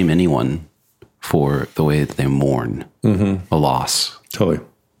to blame anyone for the way that they mourn a loss. Totally.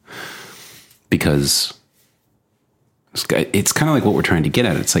 Because it's kind of like what we're trying to get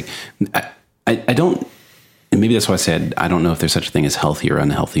at. It's like, I don't, and maybe that's why I said, I don't know if there's such a thing as healthy or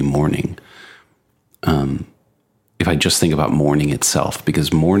unhealthy mourning. If I just think about mourning itself,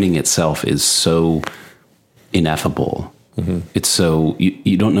 because mourning itself is so ineffable. It's so,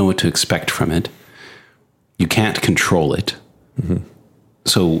 you don't know what to expect from it. You can't control it.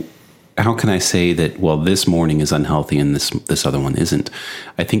 So how can I say that, well, this mourning is unhealthy and this other one isn't?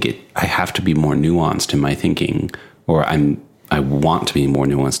 I think I have to be more nuanced in my thinking, or I want to be more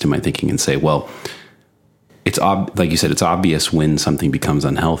nuanced in my thinking and say, well, it's like you said, it's obvious when something becomes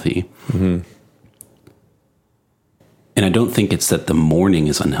unhealthy. And I don't think it's that the mourning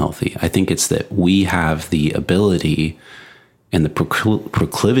is unhealthy. I think it's that we have the ability and the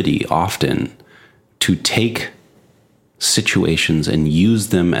proclivity often to take situations and use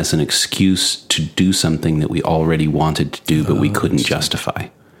them as an excuse to do something that we already wanted to do, but we couldn't justify.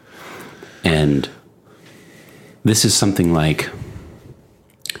 And this is something like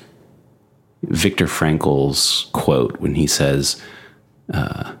Viktor Frankl's quote when he says,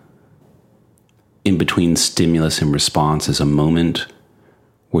 in between stimulus and response is a moment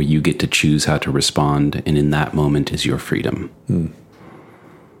where you get to choose how to respond, and in that moment is your freedom.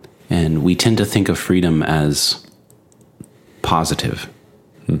 And we tend to think of freedom as positive.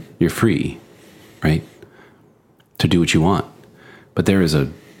 You're free, right? To do what you want. But there is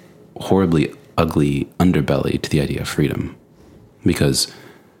a horribly ugly underbelly to the idea of freedom, because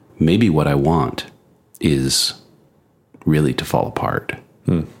maybe what I want is really to fall apart.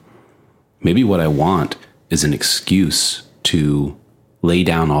 Maybe what I want is an excuse to lay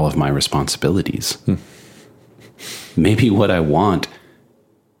down all of my responsibilities. Maybe what I want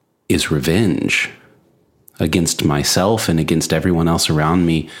is revenge against myself and against everyone else around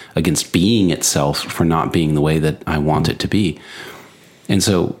me, against being itself for not being the way that I want it to be. And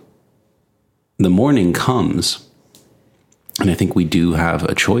so the mourning comes, and I think we do have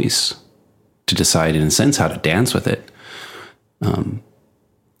a choice to decide, in a sense, how to dance with it.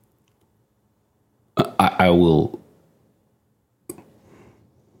 I will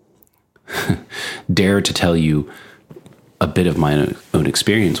dare to tell you a bit of my own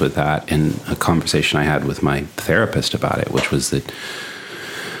experience with that, and a conversation I had with my therapist about it, which was that,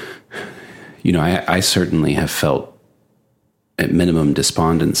 you know, I certainly have felt at minimum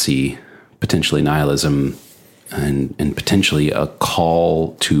despondency, potentially nihilism, and potentially a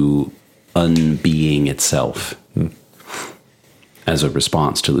call to unbeing itself as a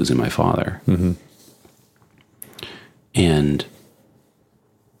response to losing my father. And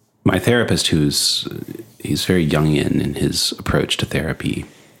my therapist, he's very Jungian in his approach to therapy,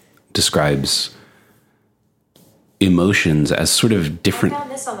 describes emotions as sort of different. I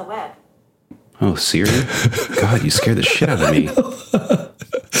found this on the web. Oh, Siri? God, you scared the shit out of me.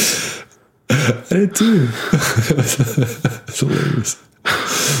 I did too. It's hilarious.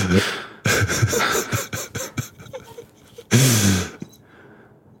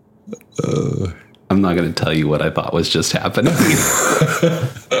 I'm not going to tell you what I thought was just happening.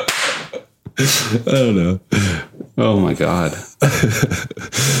 I don't know. Oh my God.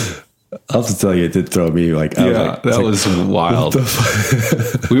 I'll have to tell you, it did throw me like, That was wild.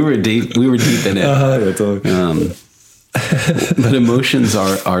 we were deep in it. Yeah, totally. But emotions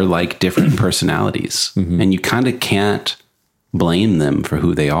are like different personalities, and you kind of can't blame them for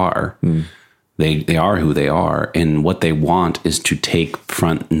who they are. They are who they are, and what they want is to take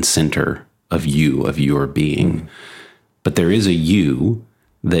front and center of your being. But there is a you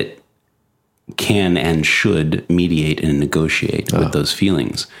that can and should mediate and negotiate with those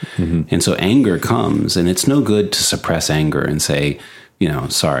feelings. And so anger comes, and it's no good to suppress anger and say,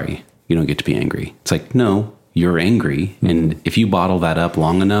 sorry, you don't get to be angry. It's like, no, you're angry. And if you bottle that up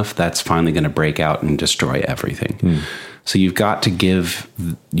long enough, that's finally going to break out and destroy everything. So you've got to give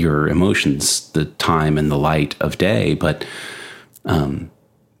your emotions the time and the light of day, but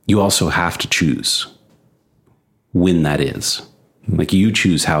you also have to choose when that is. Like you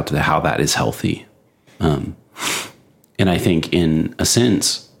choose how that is healthy. And I think in a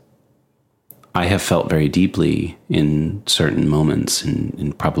sense, I have felt very deeply in certain moments,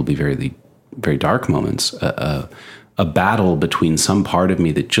 and probably very, very dark moments, a battle between some part of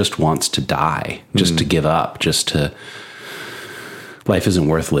me that just wants to die, just to give up, life isn't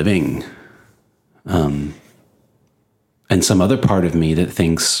worth living. And some other part of me that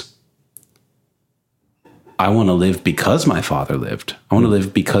thinks, I want to live because my father lived. I want to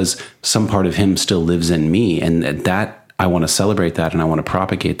live because some part of him still lives in me. And that I want to celebrate that, and I want to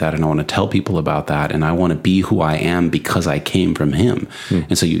propagate that, and I want to tell people about that. And I want to be who I am because I came from him.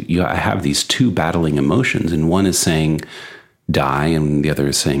 And so I have these two battling emotions, and one is saying die and the other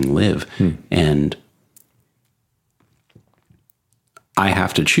is saying live. And I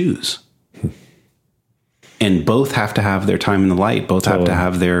have to choose. And both have to have their time in the light. Both have to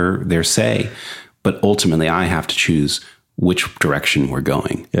have their say. But ultimately, I have to choose which direction we're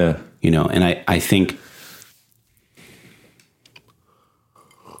going. Yeah. And I think,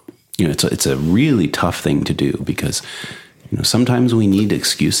 it's a really tough thing to do because, sometimes we need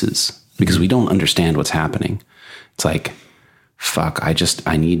excuses because we don't understand what's happening. It's like, fuck, I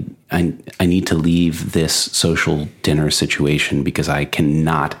need to leave this social dinner situation because I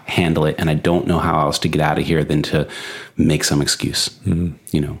cannot handle it. And I don't know how else to get out of here than to make some excuse,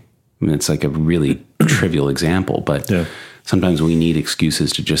 I mean, it's like a really trivial example, but sometimes we need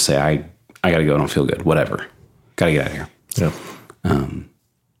excuses to just say, I got to go. I don't feel good. Whatever. Got to get out of here. Yeah.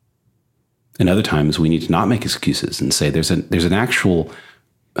 And other times we need to not make excuses and say there's an actual,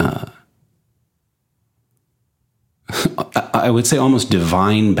 I would say almost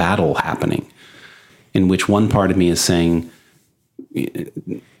divine battle happening in which one part of me is saying,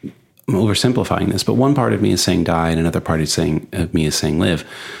 I'm oversimplifying this, but one part of me is saying die and another part of me is saying live.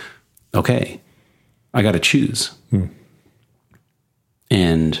 Okay, I got to choose.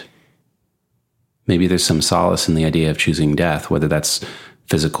 And maybe there's some solace in the idea of choosing death, whether that's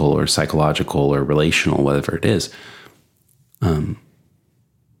physical or psychological or relational, whatever it is. But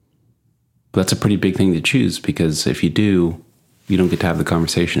that's a pretty big thing to choose, because if you do, you don't get to have the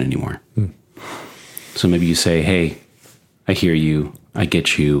conversation anymore. So maybe you say, hey, I hear you. I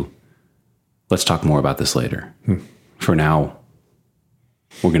get you. Let's talk more about this later. For now,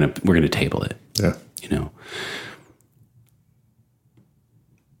 we're gonna table it. Yeah.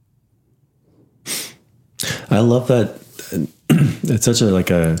 I love that. It's such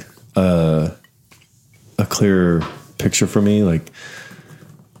a clear picture for me. Like,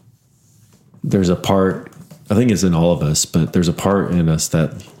 there's a part, I think it's in all of us, but there's a part in us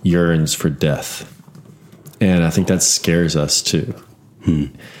that yearns for death. And I think that scares us too.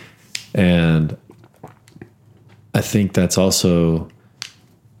 And I think that's also,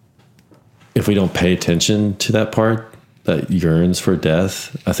 if we don't pay attention to that part that yearns for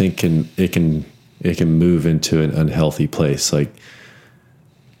death, I think it can move into an unhealthy place. Like,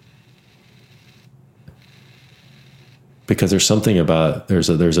 because there's something about, there's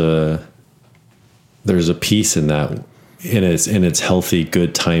a piece in that, in its healthy,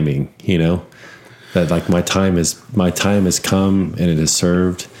 good timing, that like my time has come and it is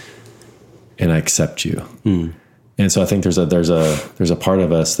served and I accept you. And so I think there's a part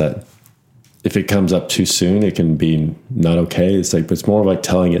of us that if it comes up too soon, it can be not okay. It's like, but it's more like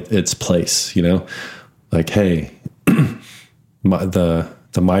telling it its place, like, hey,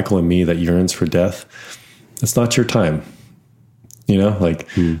 the Michael in me that yearns for death, it's not your time. you know, like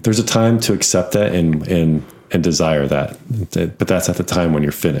there's a time to accept that and desire that, but that's at the time when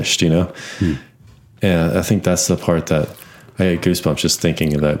you're finished, you know? And I think that's the part that I get goosebumps just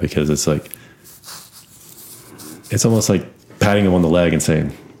thinking of that, because it's like, it's almost like patting him on the leg and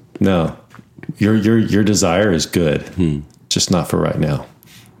saying, no, your desire is good, just not for right now.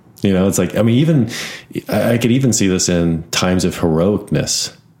 You know, it's like, I mean, even I could even see this in times of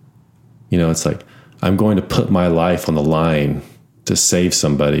heroicness. You know, it's like, I'm going to put my life on the line to save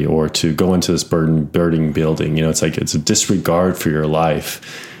somebody, or to go into this burning building. You know, it's like, it's a disregard for your life.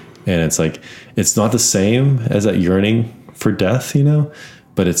 And it's like, it's not the same as that yearning for death, you know,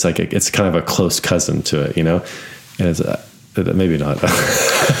 but it's like, it's kind of a close cousin to it, you know, and it's maybe not.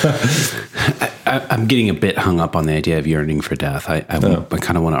 I'm getting a bit hung up on the idea of yearning for death. I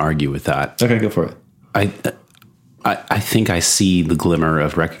kind of want to argue with that. Okay, go for it. I think I see the glimmer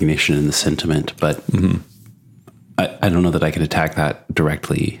of recognition in the sentiment, but I don't know that I could attack that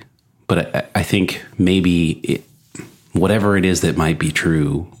directly. But I think maybe whatever it is that might be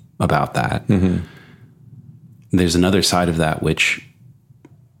true about that, there's another side of that which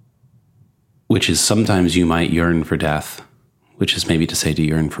is sometimes you might yearn for death, which is maybe to say to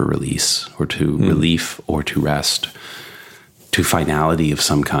yearn for release, or to relief, or to rest, to finality of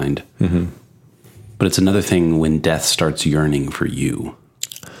some kind. But it's another thing when death starts yearning for you.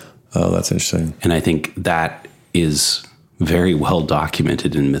 Oh, that's interesting. And I think that is very well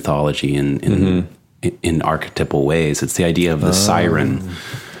documented in mythology and in archetypal ways. It's the idea of the siren.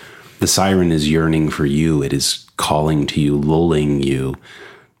 The siren is yearning for you. It is calling to you, lulling you,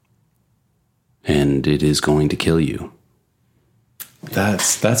 and it is going to kill you.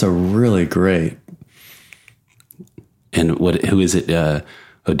 That's a really great. And who is it?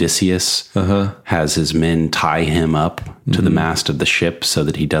 Odysseus has his men tie him up to the mast of the ship so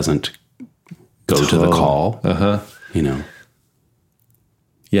that he doesn't go to the call. You know.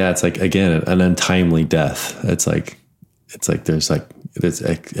 Yeah, it's like, again, an untimely death. It's like there's like this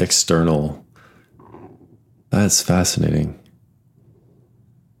external. That's fascinating.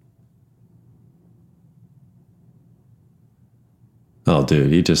 Oh,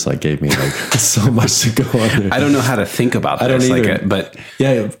 dude, you just like gave me like so much to go on there. I don't know how to think about this. I don't either. But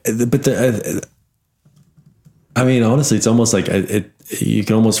yeah, but I mean, honestly, it's almost like you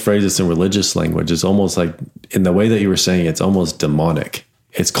can almost phrase this in religious language. It's almost like, in the way that you were saying, it's almost demonic.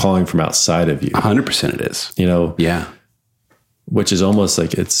 It's calling from outside of you. 100% it is. You know? Yeah. Which is almost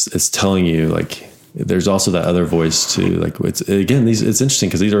like it's telling you, like, there's also that other voice too. Like, it's interesting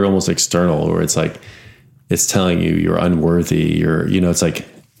because these are almost external, or it's like, it's telling you you're unworthy. It's like,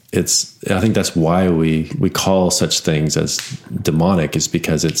 I think that's why we call such things as demonic, is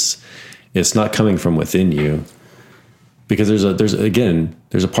because it's not coming from within you. Because there's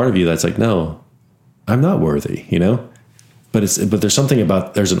a part of you that's like, no, I'm not worthy, you know? But there's something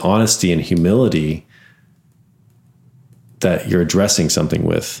about, there's an honesty and humility that you're addressing something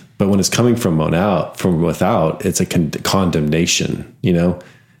with. But when it's coming from without, it's a condemnation, you know?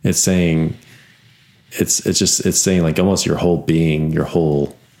 It's saying, it's saying like almost your whole being,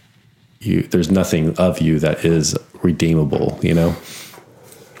 there's nothing of you that is redeemable, you know?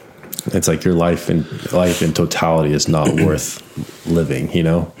 It's like your life in totality is not worth living, you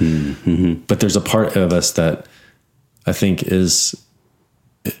know? But there's a part of us that I think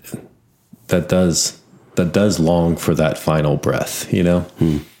that does long for that final breath, you know?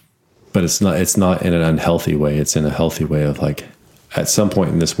 But it's not in an unhealthy way. It's in a healthy way of like, at some point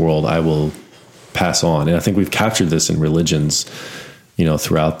in this world, I will pass on. And I think we've captured this in religions, you know,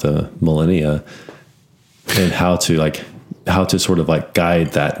 throughout the millennia, and how to sort of like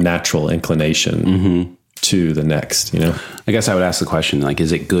guide that natural inclination to the next, you know? I guess I would ask the question, like,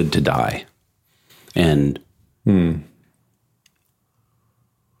 is it good to die? And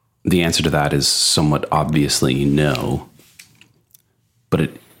the answer to that is somewhat obviously no, but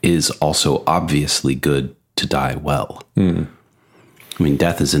it is also obviously good to die well. I mean,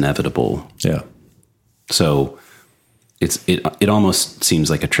 death is inevitable. Yeah. So it almost seems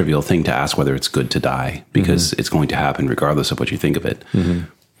like a trivial thing to ask whether it's good to die, because it's going to happen regardless of what you think of it.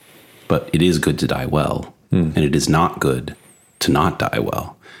 But it is good to die well, and it is not good to not die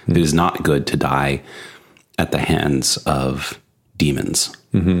well. It is not good to die at the hands of demons,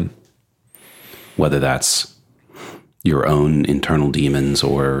 whether that's your own internal demons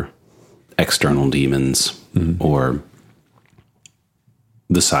or external demons, or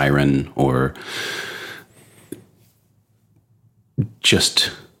the siren, or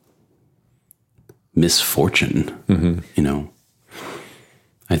just misfortune. You know,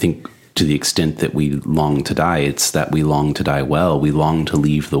 I think to the extent that we long to die, it's that we long to die well. We long to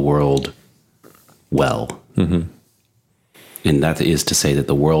leave the world well. And that is to say that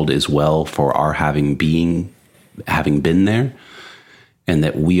the world is well for our having been there, and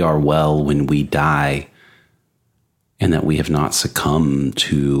that we are well when we die, and that we have not succumbed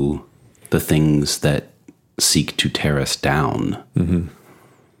to the things that seek to tear us down. Mm-hmm.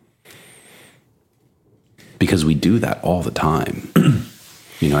 Because we do that all the time.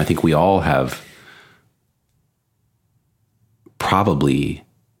 I think we all have probably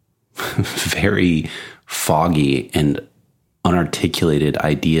very foggy and unarticulated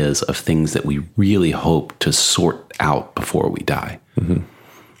ideas of things that we really hope to sort out before we die. Mm-hmm.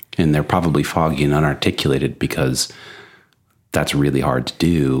 And they're probably foggy and unarticulated because that's really hard to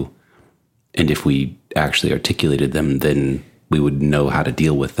do. And if we actually articulated them, then we would know how to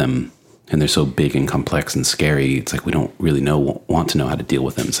deal with them. And they're so big and complex and scary. It's like we don't really want to know how to deal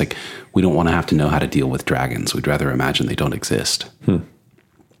with them. It's like we don't want to have to know how to deal with dragons. We'd rather imagine they don't exist.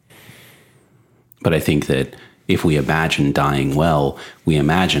 But I think that if we imagine dying well, we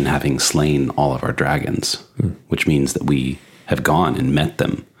imagine having slain all of our dragons, which means that we have gone and met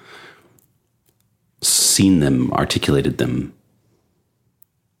them, seen them, articulated them,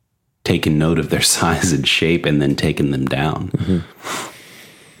 taken note of their size and shape, and then taken them down. Mm-hmm.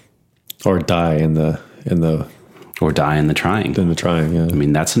 Or die in the or die in the trying. In the trying, yeah. I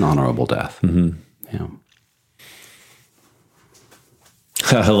mean, that's an honorable death. Mm-hmm. Yeah.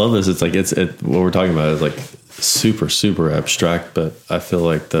 I love this. It's like what we're talking about is like super, super abstract, but I feel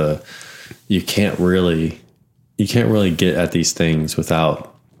like you can't really get at these things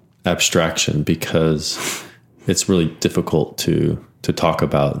without abstraction, because it's really difficult to talk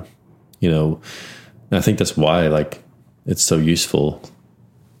about, and I think that's why like it's so useful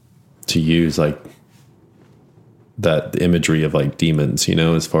to use like that imagery of like demons,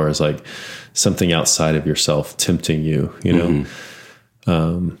 as far as like something outside of yourself tempting you,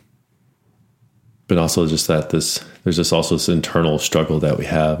 mm-hmm. But also just that there's just also this internal struggle that we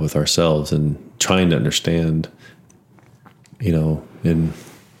have with ourselves and trying to understand, and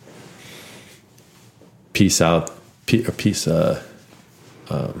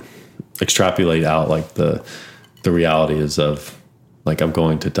extrapolate out like the reality is of like, I'm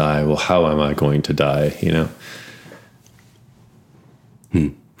going to die. Well, how am I going to die?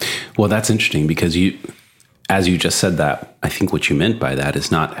 Well, that's interesting because as you just said that, I think what you meant by that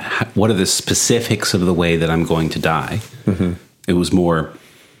is not what are the specifics of the way that I'm going to die. Mm-hmm. It was more,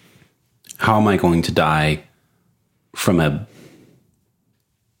 how am I going to die from a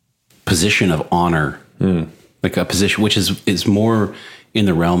position of honor, like a position which is more in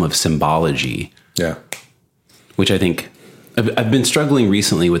the realm of symbology. Yeah. Which I think I've been struggling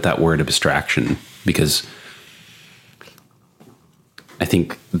recently with that word abstraction, because I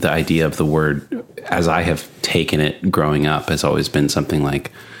think the idea of the word, as I have taken it growing up, has always been something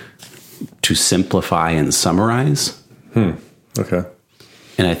like to simplify and summarize. Okay.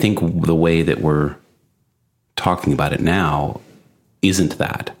 And I think the way that we're talking about it now isn't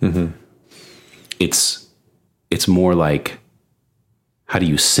that. Mm-hmm. It's more like, how do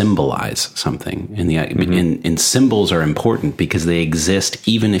you symbolize something? And and symbols are important because they exist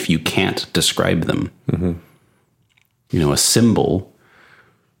even if you can't describe them. Mm-hmm. A symbol,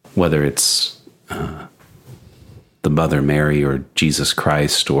 whether it's the Mother Mary or Jesus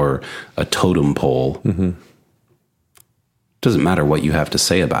Christ or a totem pole, mm-hmm. doesn't matter what you have to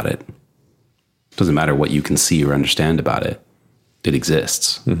say about it. Doesn't matter what you can see or understand about it. It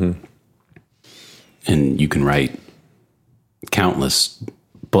exists. Mm-hmm. And you can write countless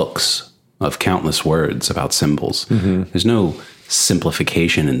books of countless words about symbols. Mm-hmm. There's no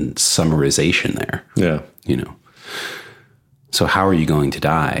simplification and summarization there. Yeah. So how are you going to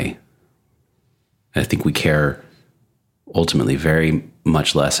die? I think we care ultimately very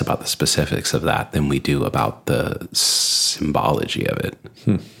much less about the specifics of that than we do about the symbology of it.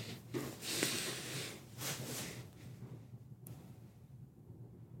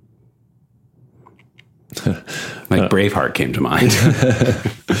 Like Braveheart came to mind.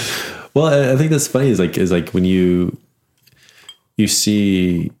 Well, I think that's funny is like when you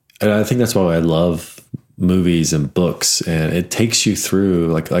see, and I think that's why I love movies and books, and it takes you through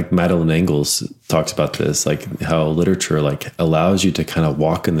like Madeleine Engels talks about this, like how literature like allows you to kind of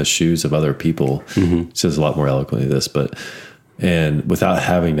walk in the shoes of other people. Mm-hmm. She says a lot more eloquently this, and without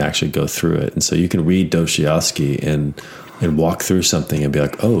having to actually go through it. And so you can read Dostoevsky and walk through something and be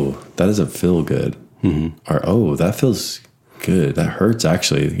like, oh, that doesn't feel good. Mm-hmm. Or, oh, that feels good. That hurts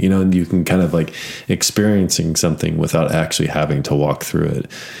actually, and you can kind of like experiencing something without actually having to walk through it.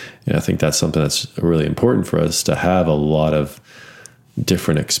 And I think that's something that's really important for us to have a lot of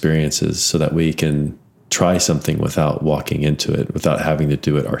different experiences so that we can try something without walking into it, without having to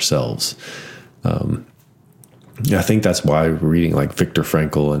do it ourselves. I think that's why reading like Viktor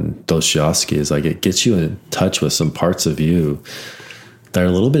Frankl and Dostoevsky is like, it gets you in touch with some parts of you that are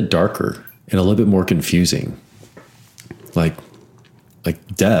a little bit darker and a little bit more confusing. Like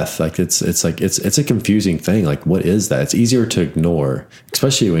death, like it's a confusing thing. Like, what is that? It's easier to ignore,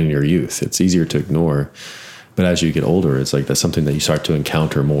 especially when you're youth. It's easier to ignore, but as you get older, it's like that's something that you start to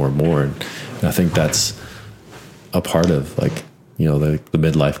encounter more and more. And I think that's a part of like, you know, the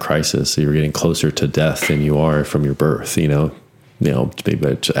midlife crisis. So you're getting closer to death than you are from your birth. Maybe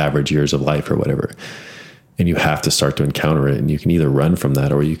average years of life or whatever. And you have to start to encounter it, and you can either run from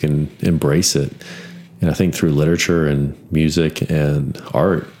that or you can embrace it. And I think through literature and music and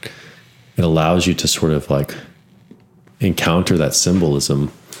art, it allows you to sort of like encounter that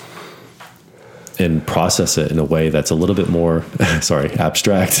symbolism and process it in a way that's a little bit more,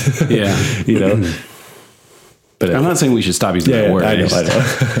 abstract. Yeah. But I'm not saying we should stop using that word. I know.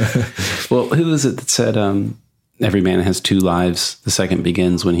 Well, who was it that said, every man has two lives. The second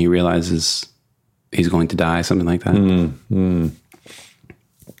begins when he realizes he's going to die, something like that.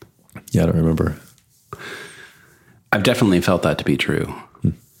 Yeah, I don't remember. I've definitely felt that to be true.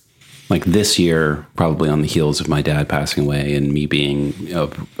 Like this year, probably on the heels of my dad passing away and me being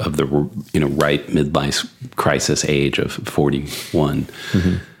of the right midlife crisis age of 41,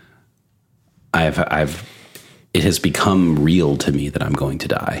 it has become real to me that I'm going to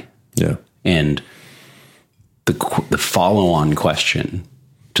die. Yeah, and the follow-on question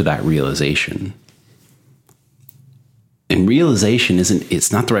to that realization. And realization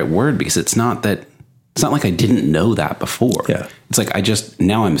it's not the right word, because it's not like I didn't know that before. Yeah. It's like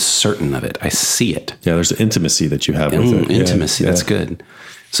now I'm certain of it. I see it. Yeah, there's an intimacy that you have with it. Intimacy, that's good.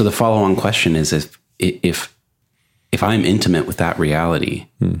 So the follow-on question is if I'm intimate with that reality,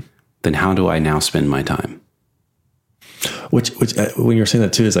 then how do I now spend my time? Which when you're saying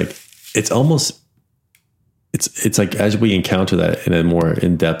that too, is like, it's almost, it's like as we encounter that in a more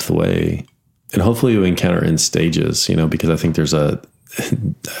in-depth way, and hopefully we encounter in stages, because I think there's I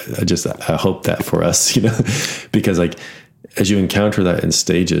hope that for us, because like, as you encounter that in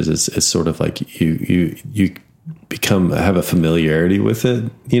stages, it's sort of like you have a familiarity with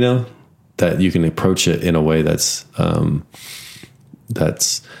it, that you can approach it in a way that's, and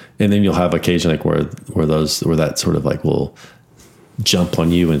then you'll have occasion like where that sort of like will jump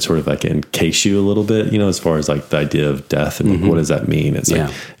on you and sort of like encase you a little bit, as far as like the idea of death and like, what does that mean? It's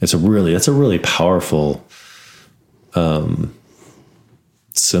like, that's a really powerful,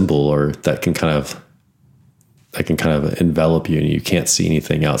 symbol, or that can kind of envelop you, and you can't see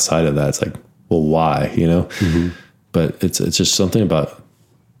anything outside of that. It's like, well, why, but it's just something about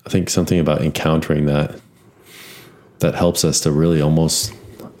encountering that helps us to really almost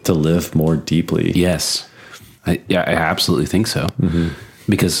to live more deeply. Yes. I absolutely think so.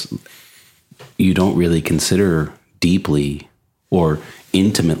 Because you don't really consider deeply or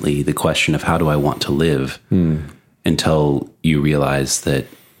intimately the question of how do I want to live until you realize that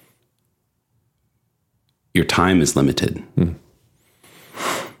your time is limited.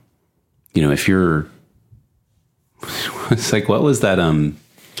 If you're, it's like, what was that?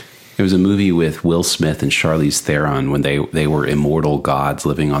 There was a movie with Will Smith and Charlize Theron when they were immortal gods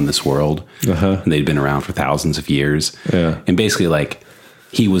living on this world. And they'd been around for thousands of years. Yeah. And basically, like,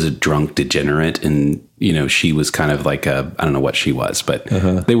 he was a drunk degenerate, and she was kind of like I don't know what she was, but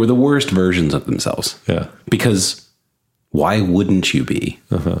they were the worst versions of themselves. Yeah. Because why wouldn't you be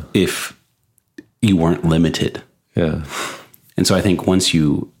if you weren't limited? Yeah. And so I think once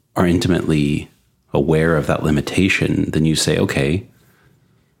you are intimately aware of that limitation, then you say, okay,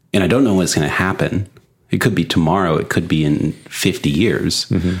 and I don't know what's going to happen. It could be tomorrow. It could be in 50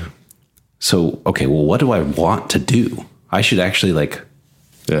 years. So, okay, well, what do I want to do? I should actually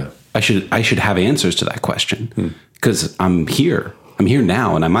I should have answers to that question, because I'm here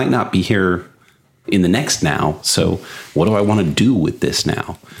now, and I might not be here in the next now. So what do I want to do with this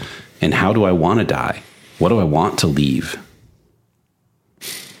now? And how do I want to die? What do I want to leave?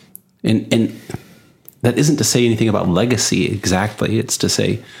 And that isn't to say anything about legacy exactly. It's to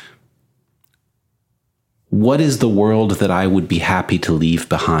say, what is the world that I would be happy to leave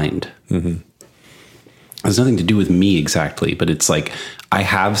behind? It has nothing to do with me exactly, but it's like I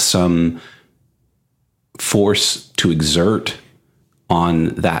have some force to exert on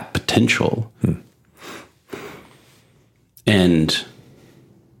that potential. And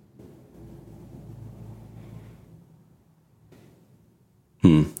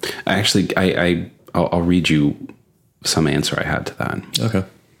I'll read you some answer I had to that. Okay.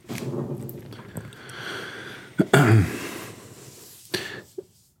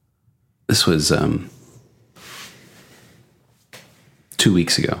 This was 2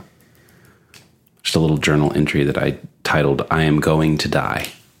 weeks ago. just a little journal entry that I titled, I Am Going to Die.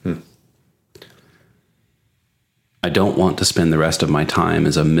 I don't want to spend the rest of my time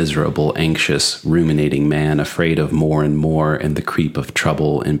as a miserable, anxious, ruminating man, afraid of more and more and the creep of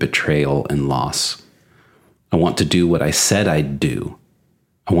trouble and betrayal and loss. I want to do what I said I'd do.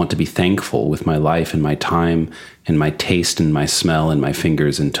 I want to be thankful with my life and my time and my taste and my smell and my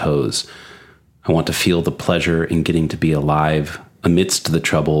fingers and toes. I want to feel the pleasure in getting to be alive amidst the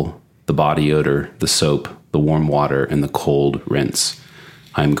trouble, the body odor, the soap, the warm water, and the cold rinse.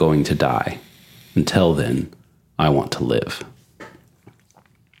 I am going to die. Until then, I want to live.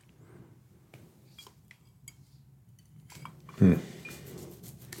 And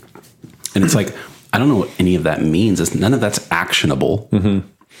it's like, I don't know what any of that means. None of that's actionable. Mm-hmm.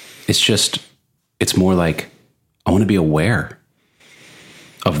 It's more like, I want to be aware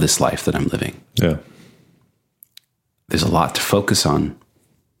of this life that I'm living. Yeah. There's a lot to focus on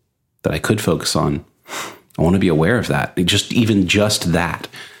that I could focus on. I want to be aware of that. Just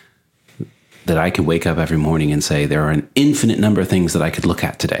that I could wake up every morning and say, there are an infinite number of things that I could look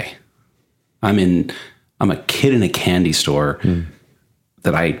at today. I'm a kid in a candy store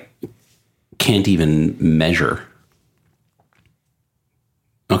that I can't even measure.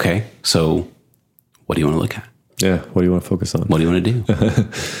 Okay, so what do you want to look at? Yeah, what do you want to focus on? What do you want to do?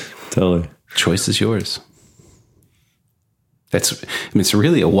 Totally. Choice is yours. It's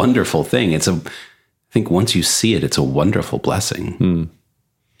really a wonderful thing. I think once you see it, it's a wonderful blessing.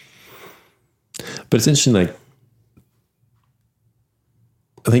 But it's interesting, like,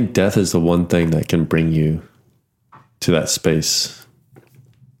 I think death is the one thing that can bring you to that space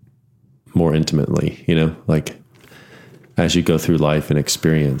more intimately, like as you go through life and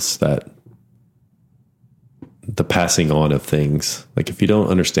experience that, the passing on of things. Like if you don't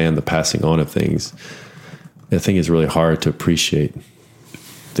understand the passing on of things, I think it's really hard to appreciate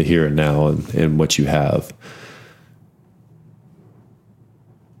the here and now and what you have.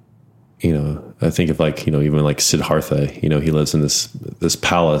 I think of even like Siddhartha, he lives in this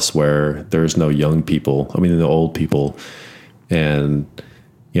palace where there's no young people. The old people. And,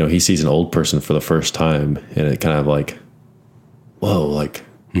 he sees an old person for the first time and it kind of like, whoa, like,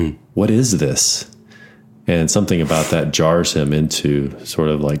 what is this? And something about that jars him into sort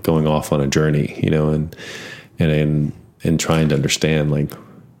of like going off on a journey, and trying to understand like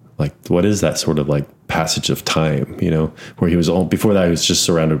what is that sort of like passage of time, where he was before that he was just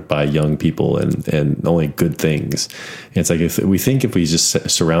surrounded by young people and only good things. And it's like if we just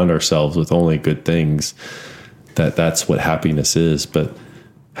surround ourselves with only good things, that's what happiness is. But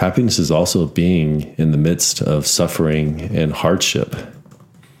happiness is also being in the midst of suffering and hardship,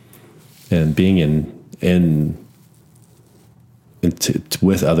 and being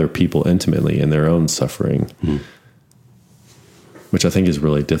with other people intimately in their own suffering, which I think is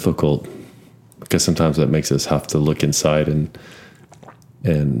really difficult because sometimes that makes us have to look inside and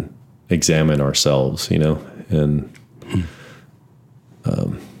examine ourselves, and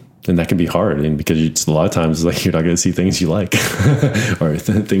that can be hard, because a lot of times like you're not going to see things you like, or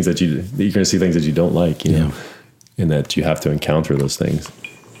things that you're going to see things that you don't like, and that you have to encounter those things.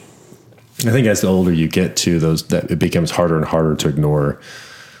 I think as the older you get to those, that it becomes harder and harder to ignore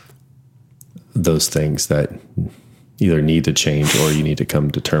those things that either need to change or you need to come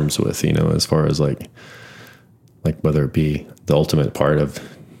to terms with, as far as like whether it be the ultimate part of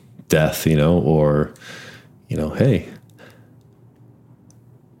death, or, hey,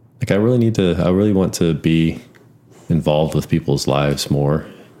 like I really want to be involved with people's lives more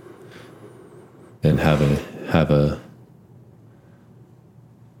and have a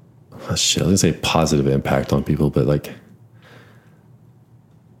I was going to say positive impact on people, but like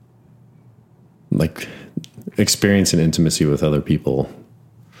experience and intimacy with other people.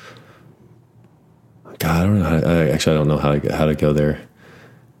 God, I don't know. I don't know how to go there.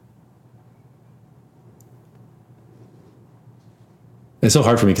 It's so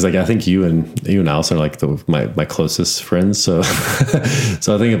hard for me because like I think you and Allison are like my closest friends. So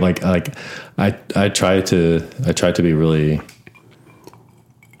so I think of like I try to be really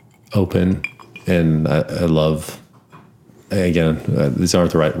open, and I love, again, these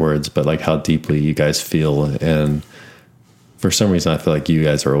aren't the right words, but like how deeply you guys feel. And for some reason, I feel like you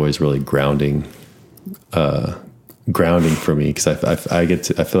guys are always really grounding for me, because I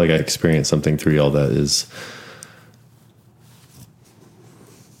feel like I experience something through y'all that is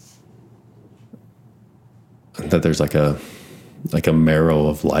that there's like a marrow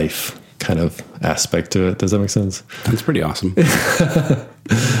of life kind of aspect to it. Does that make sense? That's pretty awesome.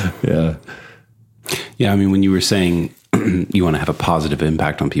 Yeah. Yeah. When you were saying you want to have a positive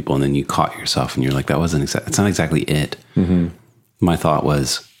impact on people, and then you caught yourself and you're like, that's not exactly it. Mm-hmm. My thought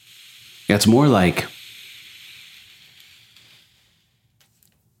was, It's more like,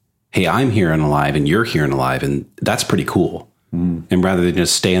 hey, I'm here and alive and you're here and alive, and that's pretty cool. And rather than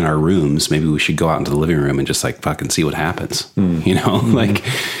just stay in our rooms, maybe we should go out into the living room and just like fucking see what happens. You know, like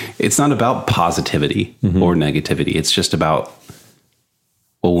it's not about positivity or negativity. It's just about,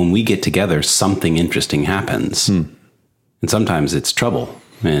 well, when we get together, something interesting happens. And sometimes it's trouble,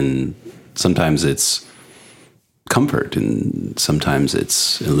 and sometimes it's comfort, and sometimes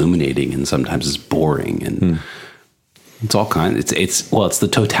it's illuminating, and sometimes it's boring, and it's all kinds. It's the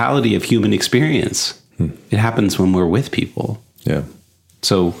totality of human experience. It happens when we're with people. Yeah.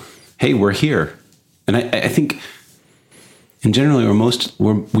 So, hey, we're here. And I think in general,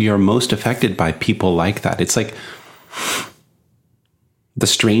 we are most affected by people like that. It's like the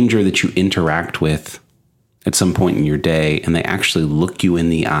stranger that you interact with at some point in your day, and they actually look you in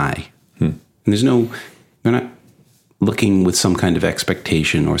the eye. And they're not looking with some kind of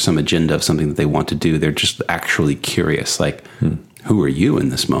expectation or some agenda of something that they want to do. They're just actually curious. Like, who are you in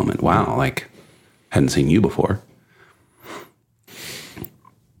this moment? Wow. Like, hadn't seen you before.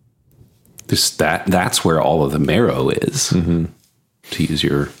 That's where all of the marrow is, to use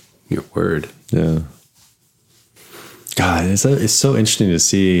your word. Yeah. God, it's so interesting to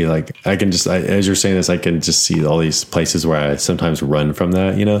see. Like, as you're saying this, I can just see all these places where I sometimes run from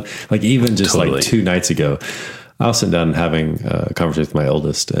that, you know, like even just like 2 nights ago, I was sitting down and having a conversation with my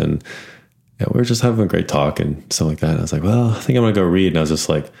oldest, and we were just having a great talk and stuff like that. And I was like, well, I think I'm going to go read. And I was just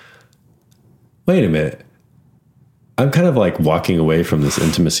like, wait a minute. I'm kind of like walking away from this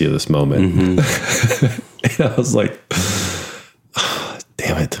intimacy of this moment. And I was like, oh,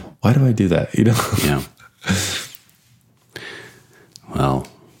 damn it. Why do I do that? You know? Yeah. Well,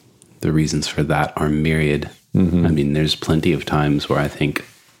 the reasons for that are myriad. I mean, there's plenty of times where I think,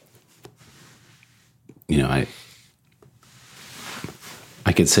 you know,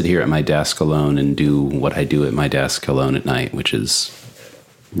 I could sit here at my desk alone and do what I do at my desk alone at night, which is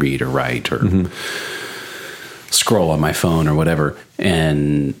read or write or scroll on my phone or whatever.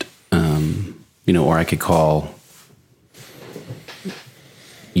 And, you know, or I could call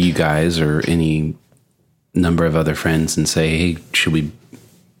you guys or any number of other friends and say, hey, should we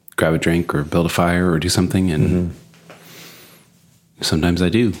grab a drink or build a fire or do something? And sometimes I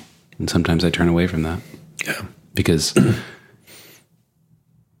do. And sometimes I turn away from that. Yeah. Because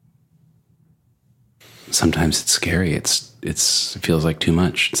sometimes it's scary. It feels like too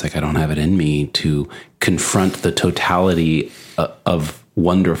much. It's like I don't have it in me to confront the totality of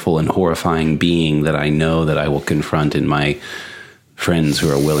wonderful and horrifying being that I know that I will confront in my friends who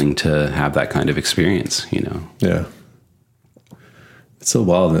are willing to have that kind of experience, you know? Yeah. It's so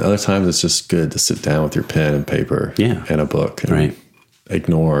wild. And other times it's just good to sit down with your pen and paper and a book and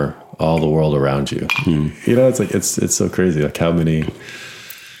ignore all the world around you. You know, it's like, it's so crazy. Like how many,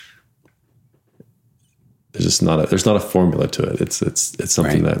 there's not a formula to it. It's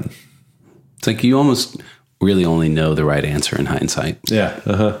something that it's like you almost really only know the right answer in hindsight. Yeah.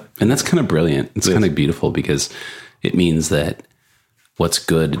 And that's kind of brilliant. It's kind of beautiful because it means that what's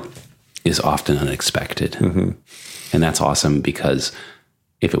good is often unexpected. And that's awesome because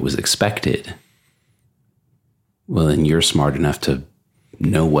if it was expected, well, then you're smart enough to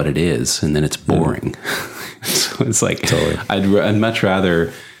know what it is, and then it's boring. So it's like, I'd much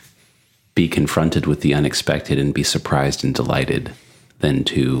rather be confronted with the unexpected and be surprised and delighted than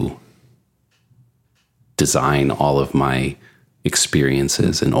to design all of my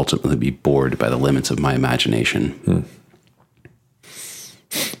experiences and ultimately be bored by the limits of my imagination.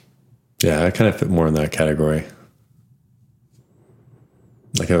 Yeah, I kind of fit more in that category.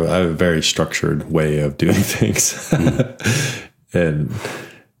 Like I have a very structured way of doing things. and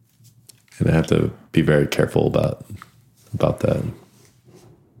I have to be very careful about that.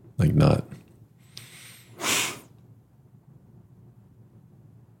 Like not.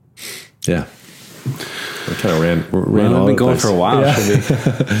 Yeah. We kind of ran well, all we've been going place. for a while. Yeah.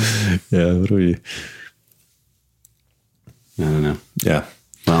 Should we? Yeah. What do we? I don't know. Yeah.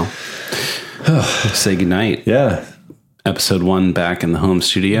 Well, say goodnight. Yeah. Episode 1 back in the home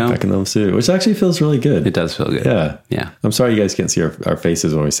studio. Back in the home studio, which actually feels really good. It does feel good. Yeah. Yeah. I'm sorry you guys can't see our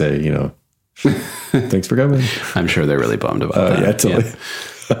faces when we say, you know, thanks for coming. I'm sure they're really bummed about that. Yeah, totally.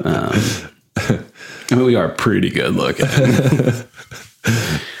 I mean, we are pretty good looking.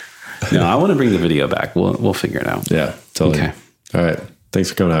 No, I want to bring the video back. We'll figure it out. Yeah, totally. Okay. All right. Thanks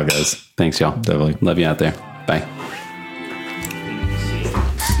for coming out, guys. Thanks, y'all. Definitely. Love you out there. Bye.